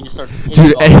say. angry and just starts hitting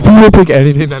Dude, all if the you would walls. pick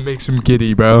anything that makes him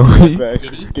giddy, bro. Facts.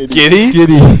 Giddy. Giddy?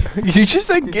 Giddy. You just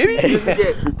said giddy?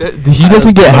 He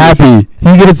doesn't get happy.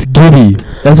 He gets giddy.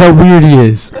 That's how weird he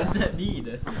is. What does that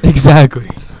mean? Exactly.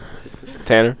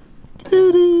 Tanner.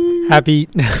 Happy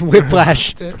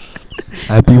Whiplash.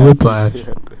 Happy Whiplash.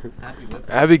 Happy whip.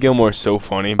 Abby Gilmore's so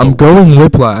funny. I'm but going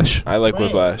Whiplash. I like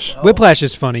Whiplash. Whiplash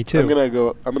is funny too. I'm gonna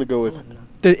go with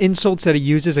the insults that he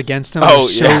uses against him Oh are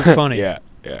so yeah. funny. Yeah.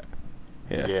 Yeah,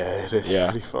 it is Yeah.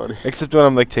 pretty funny. Except when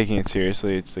I'm like taking it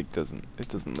seriously, it's like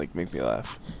doesn't like make me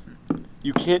laugh.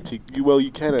 You can't take.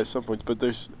 You can at some points, but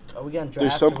there's Are we gonna draft?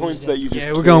 there's some points that you just.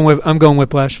 Yeah, I'm going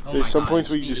Whiplash. Oh There's my some God, points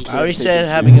where you just Speedy. can't. I already take said it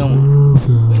happy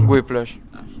going. Whiplash.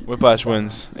 Whiplash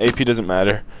wins. AP doesn't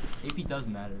matter. AP does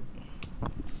matter.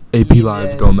 AP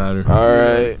lives don't matter. All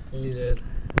right.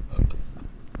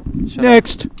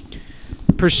 Next,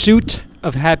 Pursuit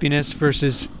of Happiness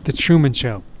versus The Truman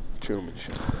Show. Truman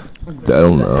Show. I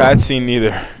don't know. Pat's seen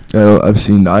neither. I've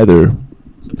seen neither.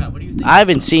 So Pat, what do you think? I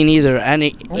haven't seen either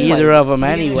of them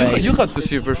anyway. You have to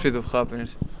see Pursuit of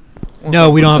Happiness. No,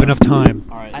 we don't have enough time.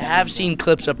 All right, I then have we'll seen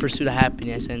clips of Pursuit of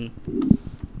Happiness, and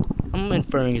I'm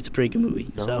inferring it's a pretty good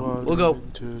movie. So we'll go.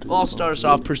 All stars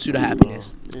off Pursuit of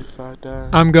Happiness. If I die.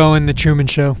 I'm going The Truman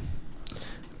Show.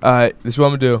 Alright, this is what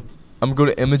I'm gonna do. I'm gonna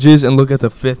go to images and look at the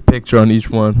 5th picture on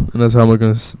each one, and that's how we're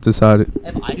gonna decide it.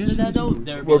 If I said that though,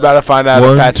 there would be We're about to find out if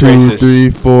 1, Pat's 2, racist. 3,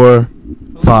 4,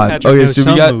 5. Patrick Okay, knows so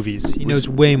some we got. movies. He knows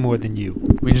way more than you.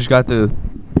 We just got the.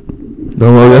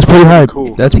 No, that's pretty hype.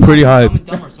 Cool. That's pretty hype. Dumb and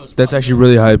Dumber, so it's That's probably actually good.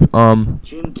 really hype.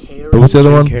 Jim Carrey. But what's the other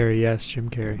Jim one? Carrey, yes, Jim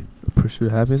Carrey. Pursuit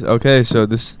of Happiness. Okay, so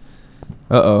this.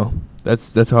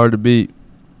 That's hard to beat.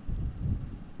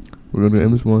 We're gonna do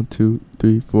image 1, 2,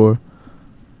 3, 4.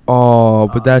 Oh,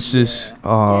 but that's just. Get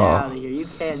out of Oh. here. You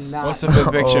cannot. What's the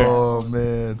 5th picture? Oh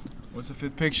man. What's the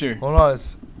 5th picture? Hold on.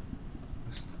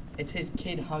 It's his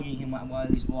kid hugging him while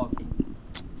he's walking.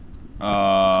 Oh,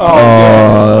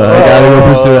 I gotta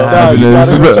go Pursuit of No, you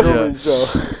gotta go Happiness.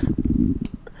 Truman Show.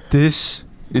 This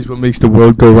is what makes the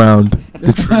world go round.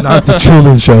 Not the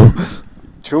Truman Show.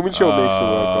 Truman Show makes the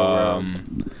world go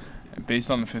round. Based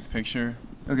on the 5th picture.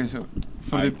 Okay, so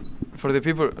for the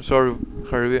people, sorry,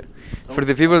 Harvey, for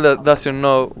the people that doesn't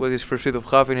know what is Pursuit of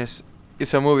Happiness,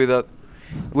 it's a movie that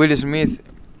Will Smith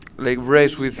like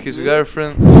breaks with his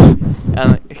girlfriend,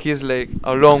 and he's like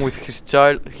alone with his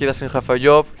child. He doesn't have a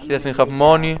job. He doesn't have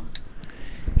money.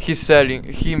 He's selling.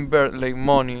 He invest like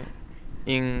money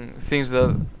in things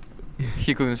that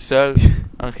he couldn't sell,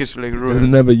 and he's like Doesn't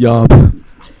ruined. have a job.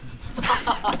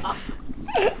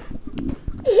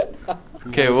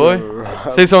 Okay, boy,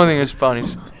 say something in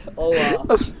Spanish.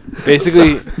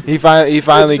 Basically, he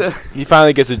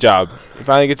finally gets a job. He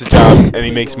finally gets a job and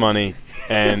he makes money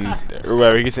and or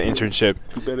whatever. He gets an internship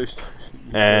You better start.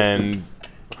 and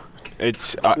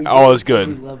it's all is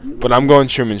good. But I'm going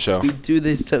Truman Show. We do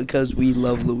this because we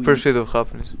love Louise. Pursuit of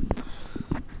Happiness.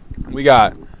 We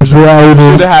got Pursuit of Pursuit of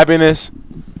Happiness. Happiness,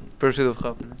 Pursuit of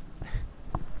Happiness.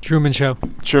 Truman Show.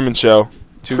 Truman Show,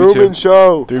 2v2, Truman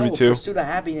Show. 3v2, Pursuit of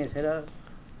Happiness. Hit up.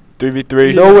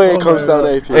 3v3. No way it comes down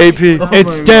to AP. AP.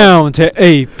 It's down to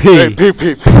AP.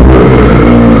 AP.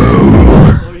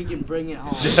 Or you can bring it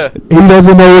home. He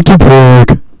doesn't know what to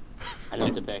pick. I know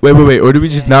what to pick. Wait. Or do we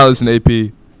just not listen to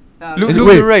AP? No, Look- Is- look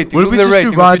wait, the rating, what if look we the just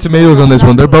rating do of Rotten each Tomatoes on this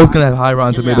one? They're both gonna have high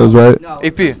Rotten Tomatoes, right? no,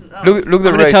 AP, no. look the I'm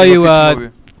gonna rating tell you, of each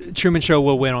movie. Truman Show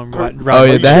will win on Rotten Oh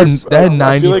yeah, Tomatoes. that had I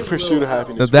 90. feel like Pursuit of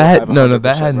Happiness. No, will that have had no, 100%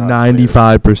 that had Rotten Tomatoes.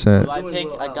 95%. Do I pick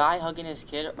a guy hugging his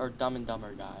kid or Dumb and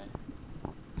Dumber guy?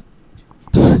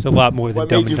 It's a lot more than What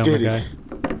Dumb made and you Dumber giddy? guy.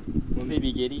 What made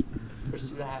me giddy?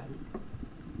 Pursuit of Happiness.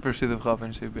 Pursuit of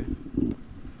Happiness, AP.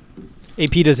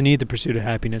 AP doesn't need the Pursuit of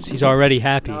Happiness. He's already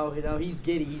happy. No, he's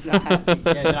giddy. He's not happy.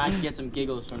 Yeah, then I can get some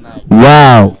giggles from that.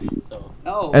 Wow. So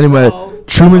No. Anyway, no,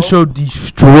 Truman no. Show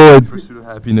destroyed Pursuit of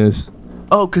Happiness.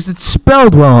 Oh, 'cause it's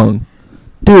spelled wrong.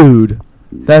 Dude,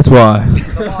 that's why.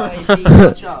 Come on, AP,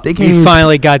 clutch up. They can't We even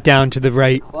finally got down to the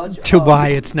right Clutch to up. why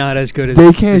it's not as good as they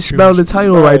the can't Truman spell the Show.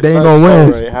 title No, right. it's They ain't not gonna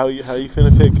spelled win. right. How you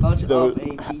finna pick Clutch the up, AP.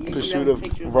 You should pursuit have a of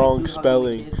picture of wrong AP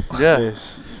spelling? hugging the kid. Yeah.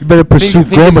 This. You better pursue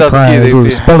think grammar about the class kid, or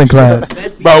AP. spelling class.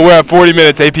 Best Bro, we're at 40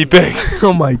 minutes. AP pick.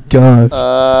 Oh my god.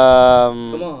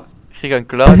 Come on. He can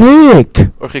clutch Pick.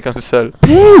 or he can sell.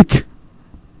 Pick.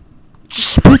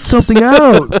 Spit something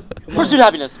out. Pursuit of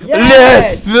Happiness.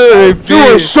 Yes, sir, AP. You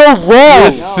are so wrong.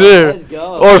 Yes, No, sir. let's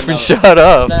go. Orphan, shut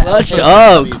up. Clutched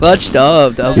up. Clutched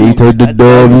up. He took the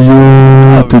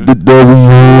W to the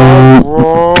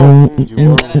Wrong.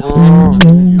 You are wrong.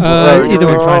 Either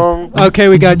one, fine. Wrong. Okay,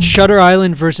 we got Shutter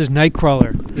Island versus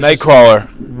Nightcrawler. This is Nightcrawler.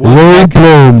 one Low heck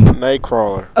blown.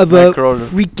 Nightcrawler. of a Nightcrawler.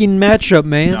 freaking matchup,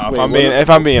 man. No, Wait, if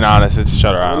I'm being honest, it's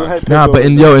Shutter What did I Island. pick Nah, over but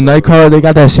in Nightcrawler they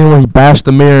got that scene where he bashed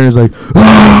the mirror and is like,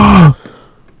 ah!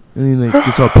 And he like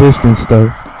gets all pissed and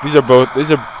stuff. These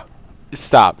are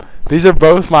stop. These are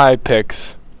both my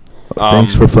picks.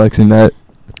 Thanks for flexing that.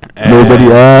 and- Nobody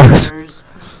asked.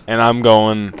 And I'm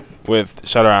going with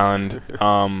Shutter Island.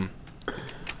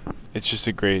 It's just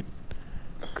a great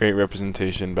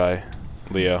representation by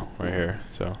Leo right here.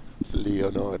 So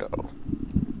Leonardo.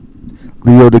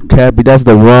 Leo DiCaprio. That's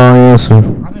the wrong answer. I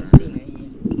haven't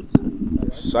seen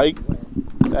any. Psych.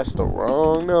 That's the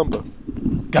wrong number.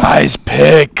 Guys,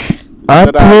 pick. I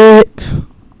Shut up. picked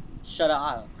Shutter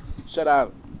Island. Shut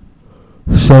out.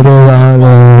 Shutter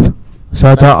Island.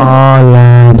 Shutter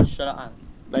Island. Shutter Island.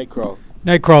 Nightcrawler.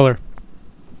 Nightcrawler.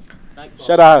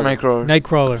 Shut Island. Nightcrawler.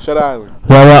 Nightcrawler. Shut Island.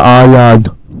 Shutter Island.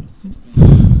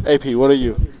 AP, what are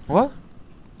you? What?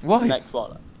 Why?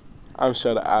 Nightcrawler. I'm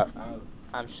Shut Island.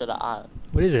 I'm Shutter Island.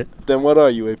 What is it? Then what are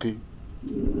you, AP?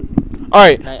 All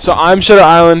right, so I'm Shutter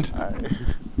Island. Alright.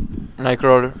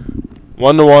 Nightcrawler.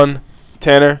 1-1.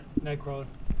 Tanner. Nightcrawler.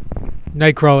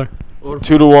 Nightcrawler.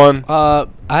 2-1.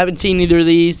 I haven't seen either of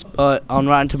these, but on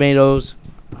Rotten Tomatoes,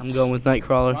 I'm going with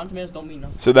Nightcrawler. Rotten Tomatoes don't mean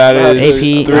nothing. So that is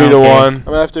AP, 3-1. I'm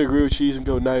gonna have to agree with Cheese and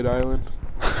go Night Island.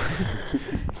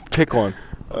 Pick one.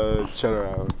 Shutter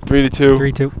Island. 3-2.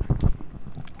 3-2.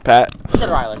 Pat.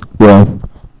 Shutter Island. Well,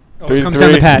 Oh, Three it to comes down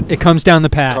the three. pat. It comes down the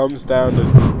pat. Comes down to.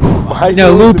 Why is No,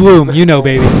 it Lou always the- Bloom. You know,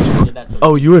 baby. Did that so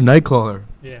oh, you were Nightcrawler.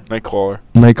 Yeah. Nightcrawler.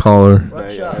 Nightcrawler.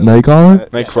 Night Shut- Island. Nightcrawler?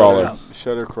 Nightcrawler.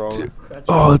 Shutter Crawler.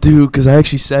 Oh, dude, because I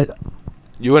actually said.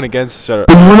 You went against Shutter.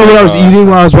 You wanna know what I was eating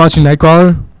while I was watching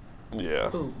Nightcrawler?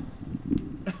 Yeah.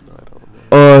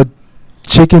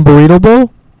 Chicken burrito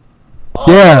bowl.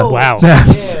 Yeah. Wow.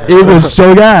 That's, Yeah. it was so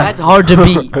good. That's hard to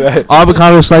beat.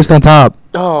 Avocado sliced on top.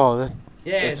 Oh, that,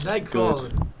 Yeah, it's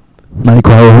Nightcrawler.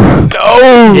 Nightcrawler.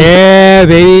 No. Yeah,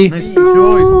 baby. Nice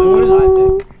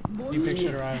choice. You pick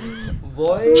Shutter Island.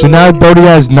 Boy. So now Bodie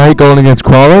has Night going against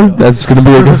Crawler. That's gonna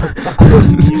be a good.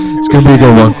 It's gonna be a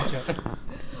good one.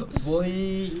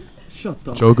 Boy. Shut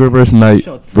up. Joker versus Knight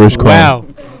versus Crawler. Wow.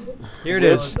 Here it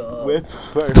is. whip.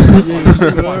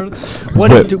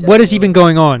 What is even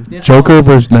going on? Joker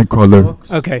versus Nightcrawler.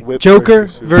 Okay. Whip Joker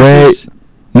versus- versus.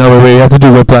 No, wait. You have to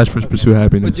do Whiplash versus Pursuit of We'll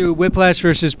Happiness. do Whiplash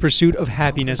versus Pursuit of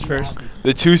Happiness first.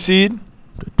 The 2 seed.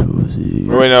 Doozy.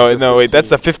 Or wait, no, wait. That's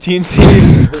the 15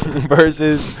 seed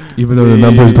versus. Even though the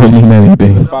numbers don't mean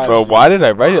anything. Bro, why did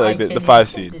I write it like that? The 5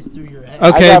 seed.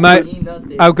 Okay, got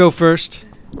I'll go first.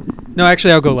 No,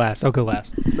 actually, I'll go last. No,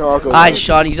 I'll go. Alright, first.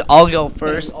 Shotties, I'll go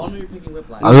first. All you're picking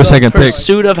Whiplash. I'll go second pick.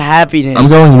 Pursuit of Happiness. I'm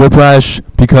going Whiplash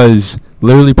because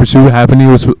literally Pursuit of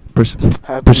Happiness was Pursuit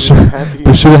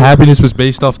of Happiness was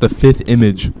based off the 5th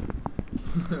Image.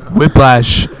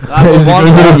 Whiplash is a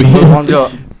good movie. Yo,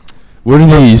 What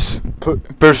are these?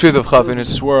 Pursuit of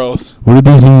Happiness. Swirls. What do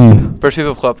these mean? Pursuit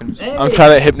of Happiness. I'm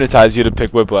trying to hypnotize you to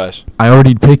pick Whiplash. I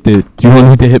already picked it. Do you want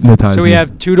me to hypnotize So we me?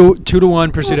 have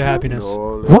 2-1 Pursuit of Happiness.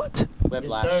 What?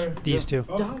 Whiplash. These two.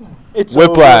 It's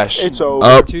Whiplash. Over. It's over.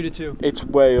 Up. 2-2. It's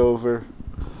way over.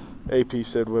 AP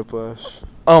said Whiplash.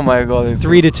 Oh my god.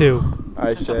 3-2.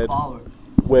 I said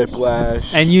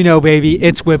Whiplash. And you know, baby,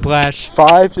 it's Whiplash.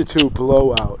 5-2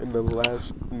 blowout in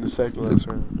the second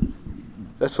last round.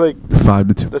 That's like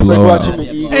 5-2 that's like blowout. watching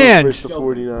the Eagles And- versus the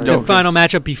 49ers. The Joker. final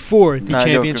matchup before the Nah,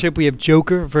 Joker. championship, we have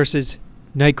Joker versus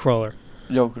Nightcrawler.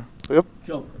 Joker.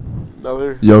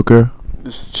 Another. Joker.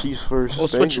 This Chiefs first. We'll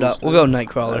switch it Bengals up. We'll go thing.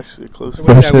 Nightcrawler. Actually, close. So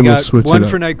what's I that? say We we'll got switch it one up.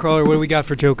 for Nightcrawler. What do we got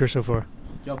for Joker so far?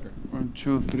 1,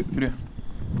 2, 3, 3.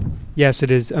 Yes,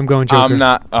 it is. I'm going Joker. I'm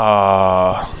not.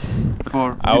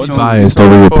 4. I was It's biased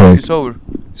over. over your pick. It's over.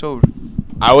 It's over.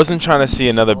 I wasn't trying to see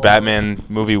another Batman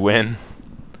movie win,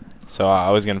 so I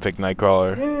was gonna pick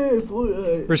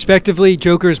Nightcrawler. Respectively,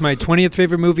 Joker is my 20th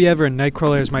favorite movie ever, and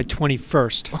Nightcrawler is my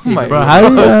 21st. Oh my Bro, god. how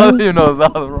do you- How do you know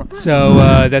that, bro?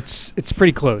 So it's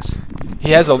pretty close.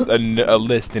 He has a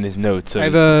list in his notes. So I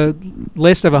have a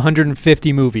list of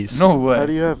 150 movies No way. How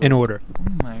do you have? in order,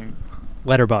 Oh my.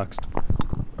 letterboxed.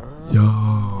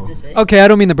 Yo. Okay, I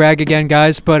don't mean to brag again,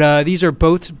 guys, but these are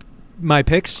both my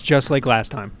picks, just like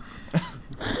last time.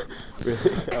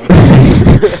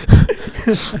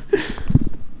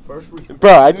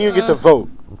 Bro, I didn't even get the vote.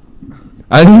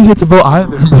 I didn't get to vote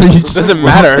either. It doesn't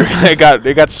matter.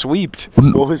 It got sweeped.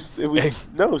 What was it? Was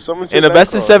no someone said In a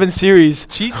best of Nightcrawler. 7 series,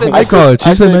 She said I Nightcrawler. said, She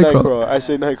I said said Nightcrawler. I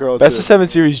said Nightcrawler. best too. of 7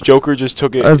 series, Joker just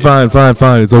took it. Fine. It's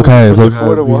okay. Was It's it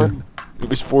okay. 4-1? It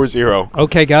was 4-0.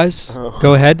 Okay, guys, Oh.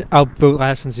 go ahead. I'll vote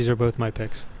last since these are both my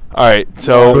picks. All right,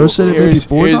 so Bro said it maybe here's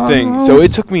 4 the times thing. in a So row?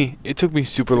 it took me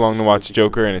super long to watch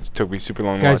Joker, and it took me super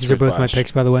long to Guys, watch these are both my Whiplash.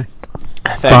 picks, by the way.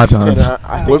 Thanks. 5 times.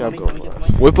 I think I'm going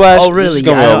last. Whiplash. Oh, This really? is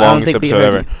gonna be I the don't longest think we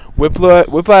episode heard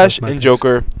ever. Whiplash Both my and picks.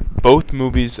 Joker, both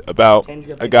movies about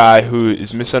a guy who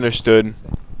is misunderstood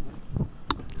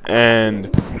and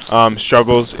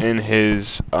struggles in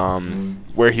his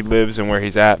where he lives and where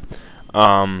he's at.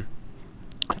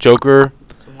 Joker,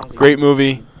 great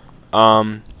movie.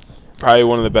 Probably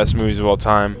one of the best movies of all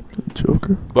time.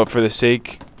 Joker. But for the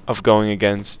sake of going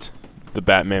against the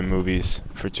Batman movies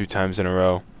for 2 times in a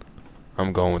row,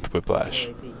 I'm going with Whiplash.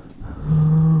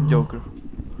 Joker.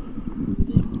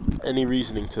 Any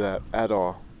reasoning to that at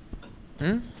all?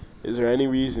 Hmm? Is there any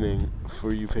reasoning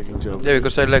for you picking Joker? Yeah,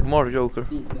 because I like more Joker.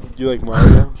 You like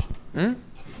Mario? Hmm?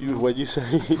 What'd you say?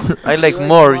 I like like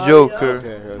more Mario? Joker.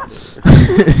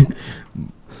 Okay.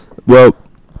 Well,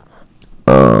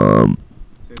 I'm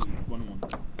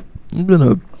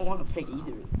gonna I don't want to pick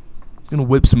either.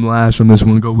 whip some lash on this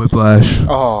one. Go Whiplash.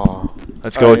 Oh.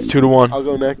 Let's go. Alright. It's 2-1. I'll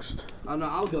go next. Oh no,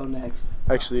 I'll go next.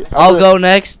 Actually, I'll go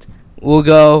next. We'll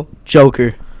go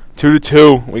Joker.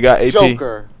 2-2. We got AP.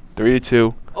 Joker.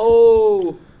 3-2.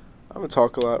 Oh. I'm gonna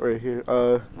talk a lot right here.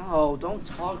 No, don't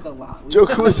talk a lot. We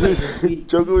Joker gotta was a agree.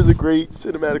 Joker was a great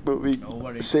cinematic movie.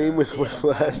 Same with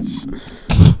Whiplash.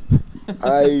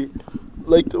 I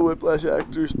like the Whiplash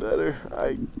actors better.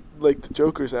 I like the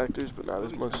Joker's actors, but not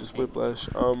as much as Whiplash.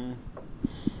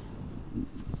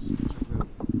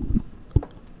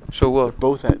 So what?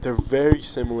 Both they're very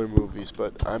similar movies,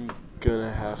 but I'm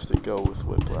gonna have to go with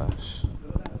Whiplash. So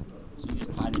you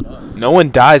just tied it up. No one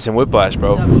dies in Whiplash,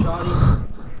 bro. What's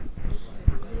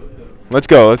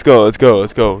up, Shawty?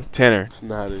 Let's go. Tanner. It's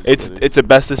not as It's good it's a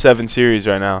best of 7 series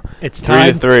right now. It's 3-3.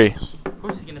 tied. Of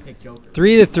course he's gonna pick Joker.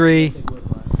 3-3.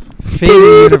 Fate of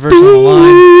the universe on the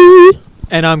line.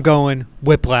 And I'm going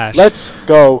Whiplash. Let's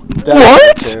go.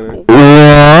 What? Tanner. What?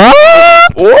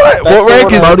 That's What rank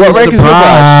the is one what rank is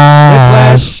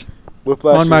Whiplash? Whiplash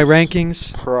Whiplash on my is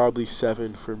rankings. probably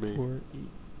 7 for me,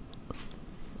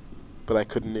 but I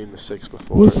couldn't name the 6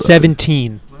 before.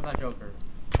 17. What about Joker?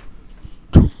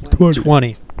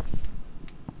 20.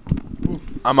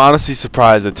 I'm honestly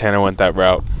surprised that Tanner went that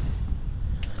route.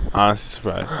 Honestly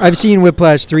surprised. I've seen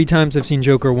Whiplash 3 times. I've seen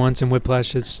Joker once, and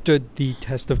Whiplash has stood the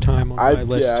test of time on my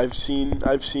list. I've seen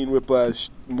Whiplash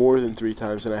more than 3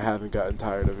 times, and I haven't gotten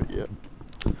tired of it yet.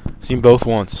 Seen both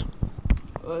once.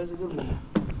 Oh, that's a good one.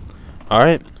 All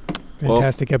right. Well,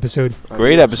 Fantastic episode.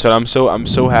 great episode. I'm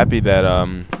so happy that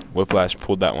Whiplash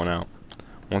pulled that one out.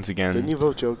 Once Didn't again. you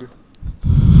vote Joker?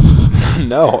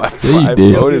 No, I Yeah, you I did.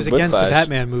 He voted was against the Whiplash.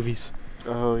 Batman movies.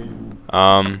 Oh,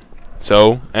 yeah.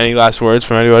 So any last words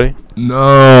from anybody?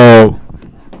 No.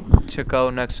 Check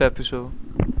out next episode.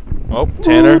 Oh,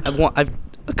 Tanner. I've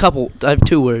a couple. I have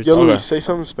 2 words. Yo, Okay. Luis, say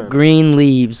something Spanish. Green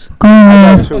leaves.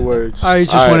 I got 2 words. I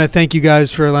just All want right. to thank you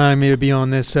guys for allowing me to be on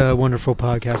this wonderful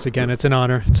podcast again. It's an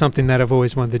honor. It's something that I've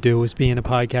always wanted to do, was be in a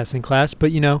podcasting class.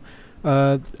 But,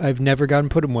 I've never gotten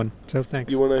put in one. So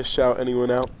thanks. You want to shout anyone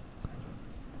out?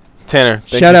 Tanner.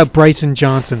 thank Shout you. out Bryson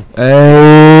Johnson.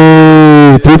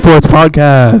 Hey, 3 Fourths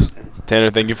podcast.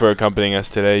 Tanner, thank you for accompanying us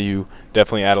today. You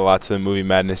definitely add a lot to the Movie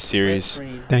Madness series.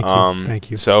 Thank you.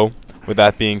 Thank you. So, with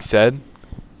that being said,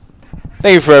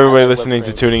 thank you for everybody listening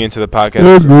to tuning into the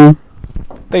podcast.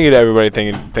 Thank you to everybody.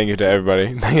 Thank you to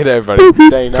everybody. Thank you to everybody.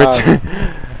 Day For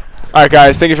 9. All right,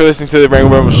 guys. Thank you for listening to the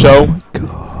Wrangle Rumble Show.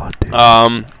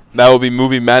 That will be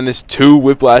Movie Madness 2.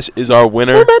 Whiplash is our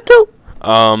winner.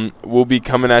 We'll be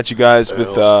coming at you guys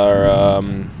with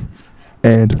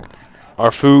And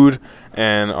our food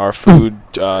and our food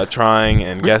trying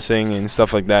and guessing and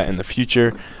stuff like that in the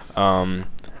future.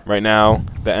 Right now,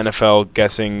 the NFL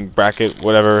guessing bracket,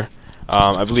 whatever.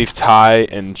 I believe Ty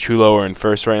and Chulo are in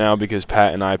first right now because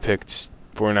Pat and I picked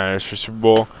 49ers for Super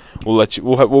Bowl.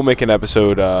 We'll make an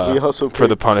episode We also for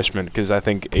the picked- punishment because I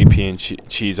think AP and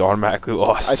Cheese automatically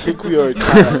lost. I think we are.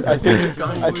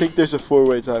 I think there's a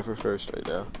 4-way tie for first right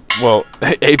now. Well,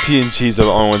 AP and Cheese are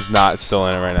the only ones not still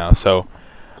in it right now. So,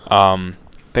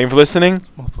 thank you for listening,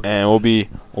 and we'll be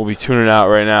tuning out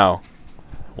right now.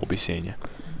 We'll be seeing you.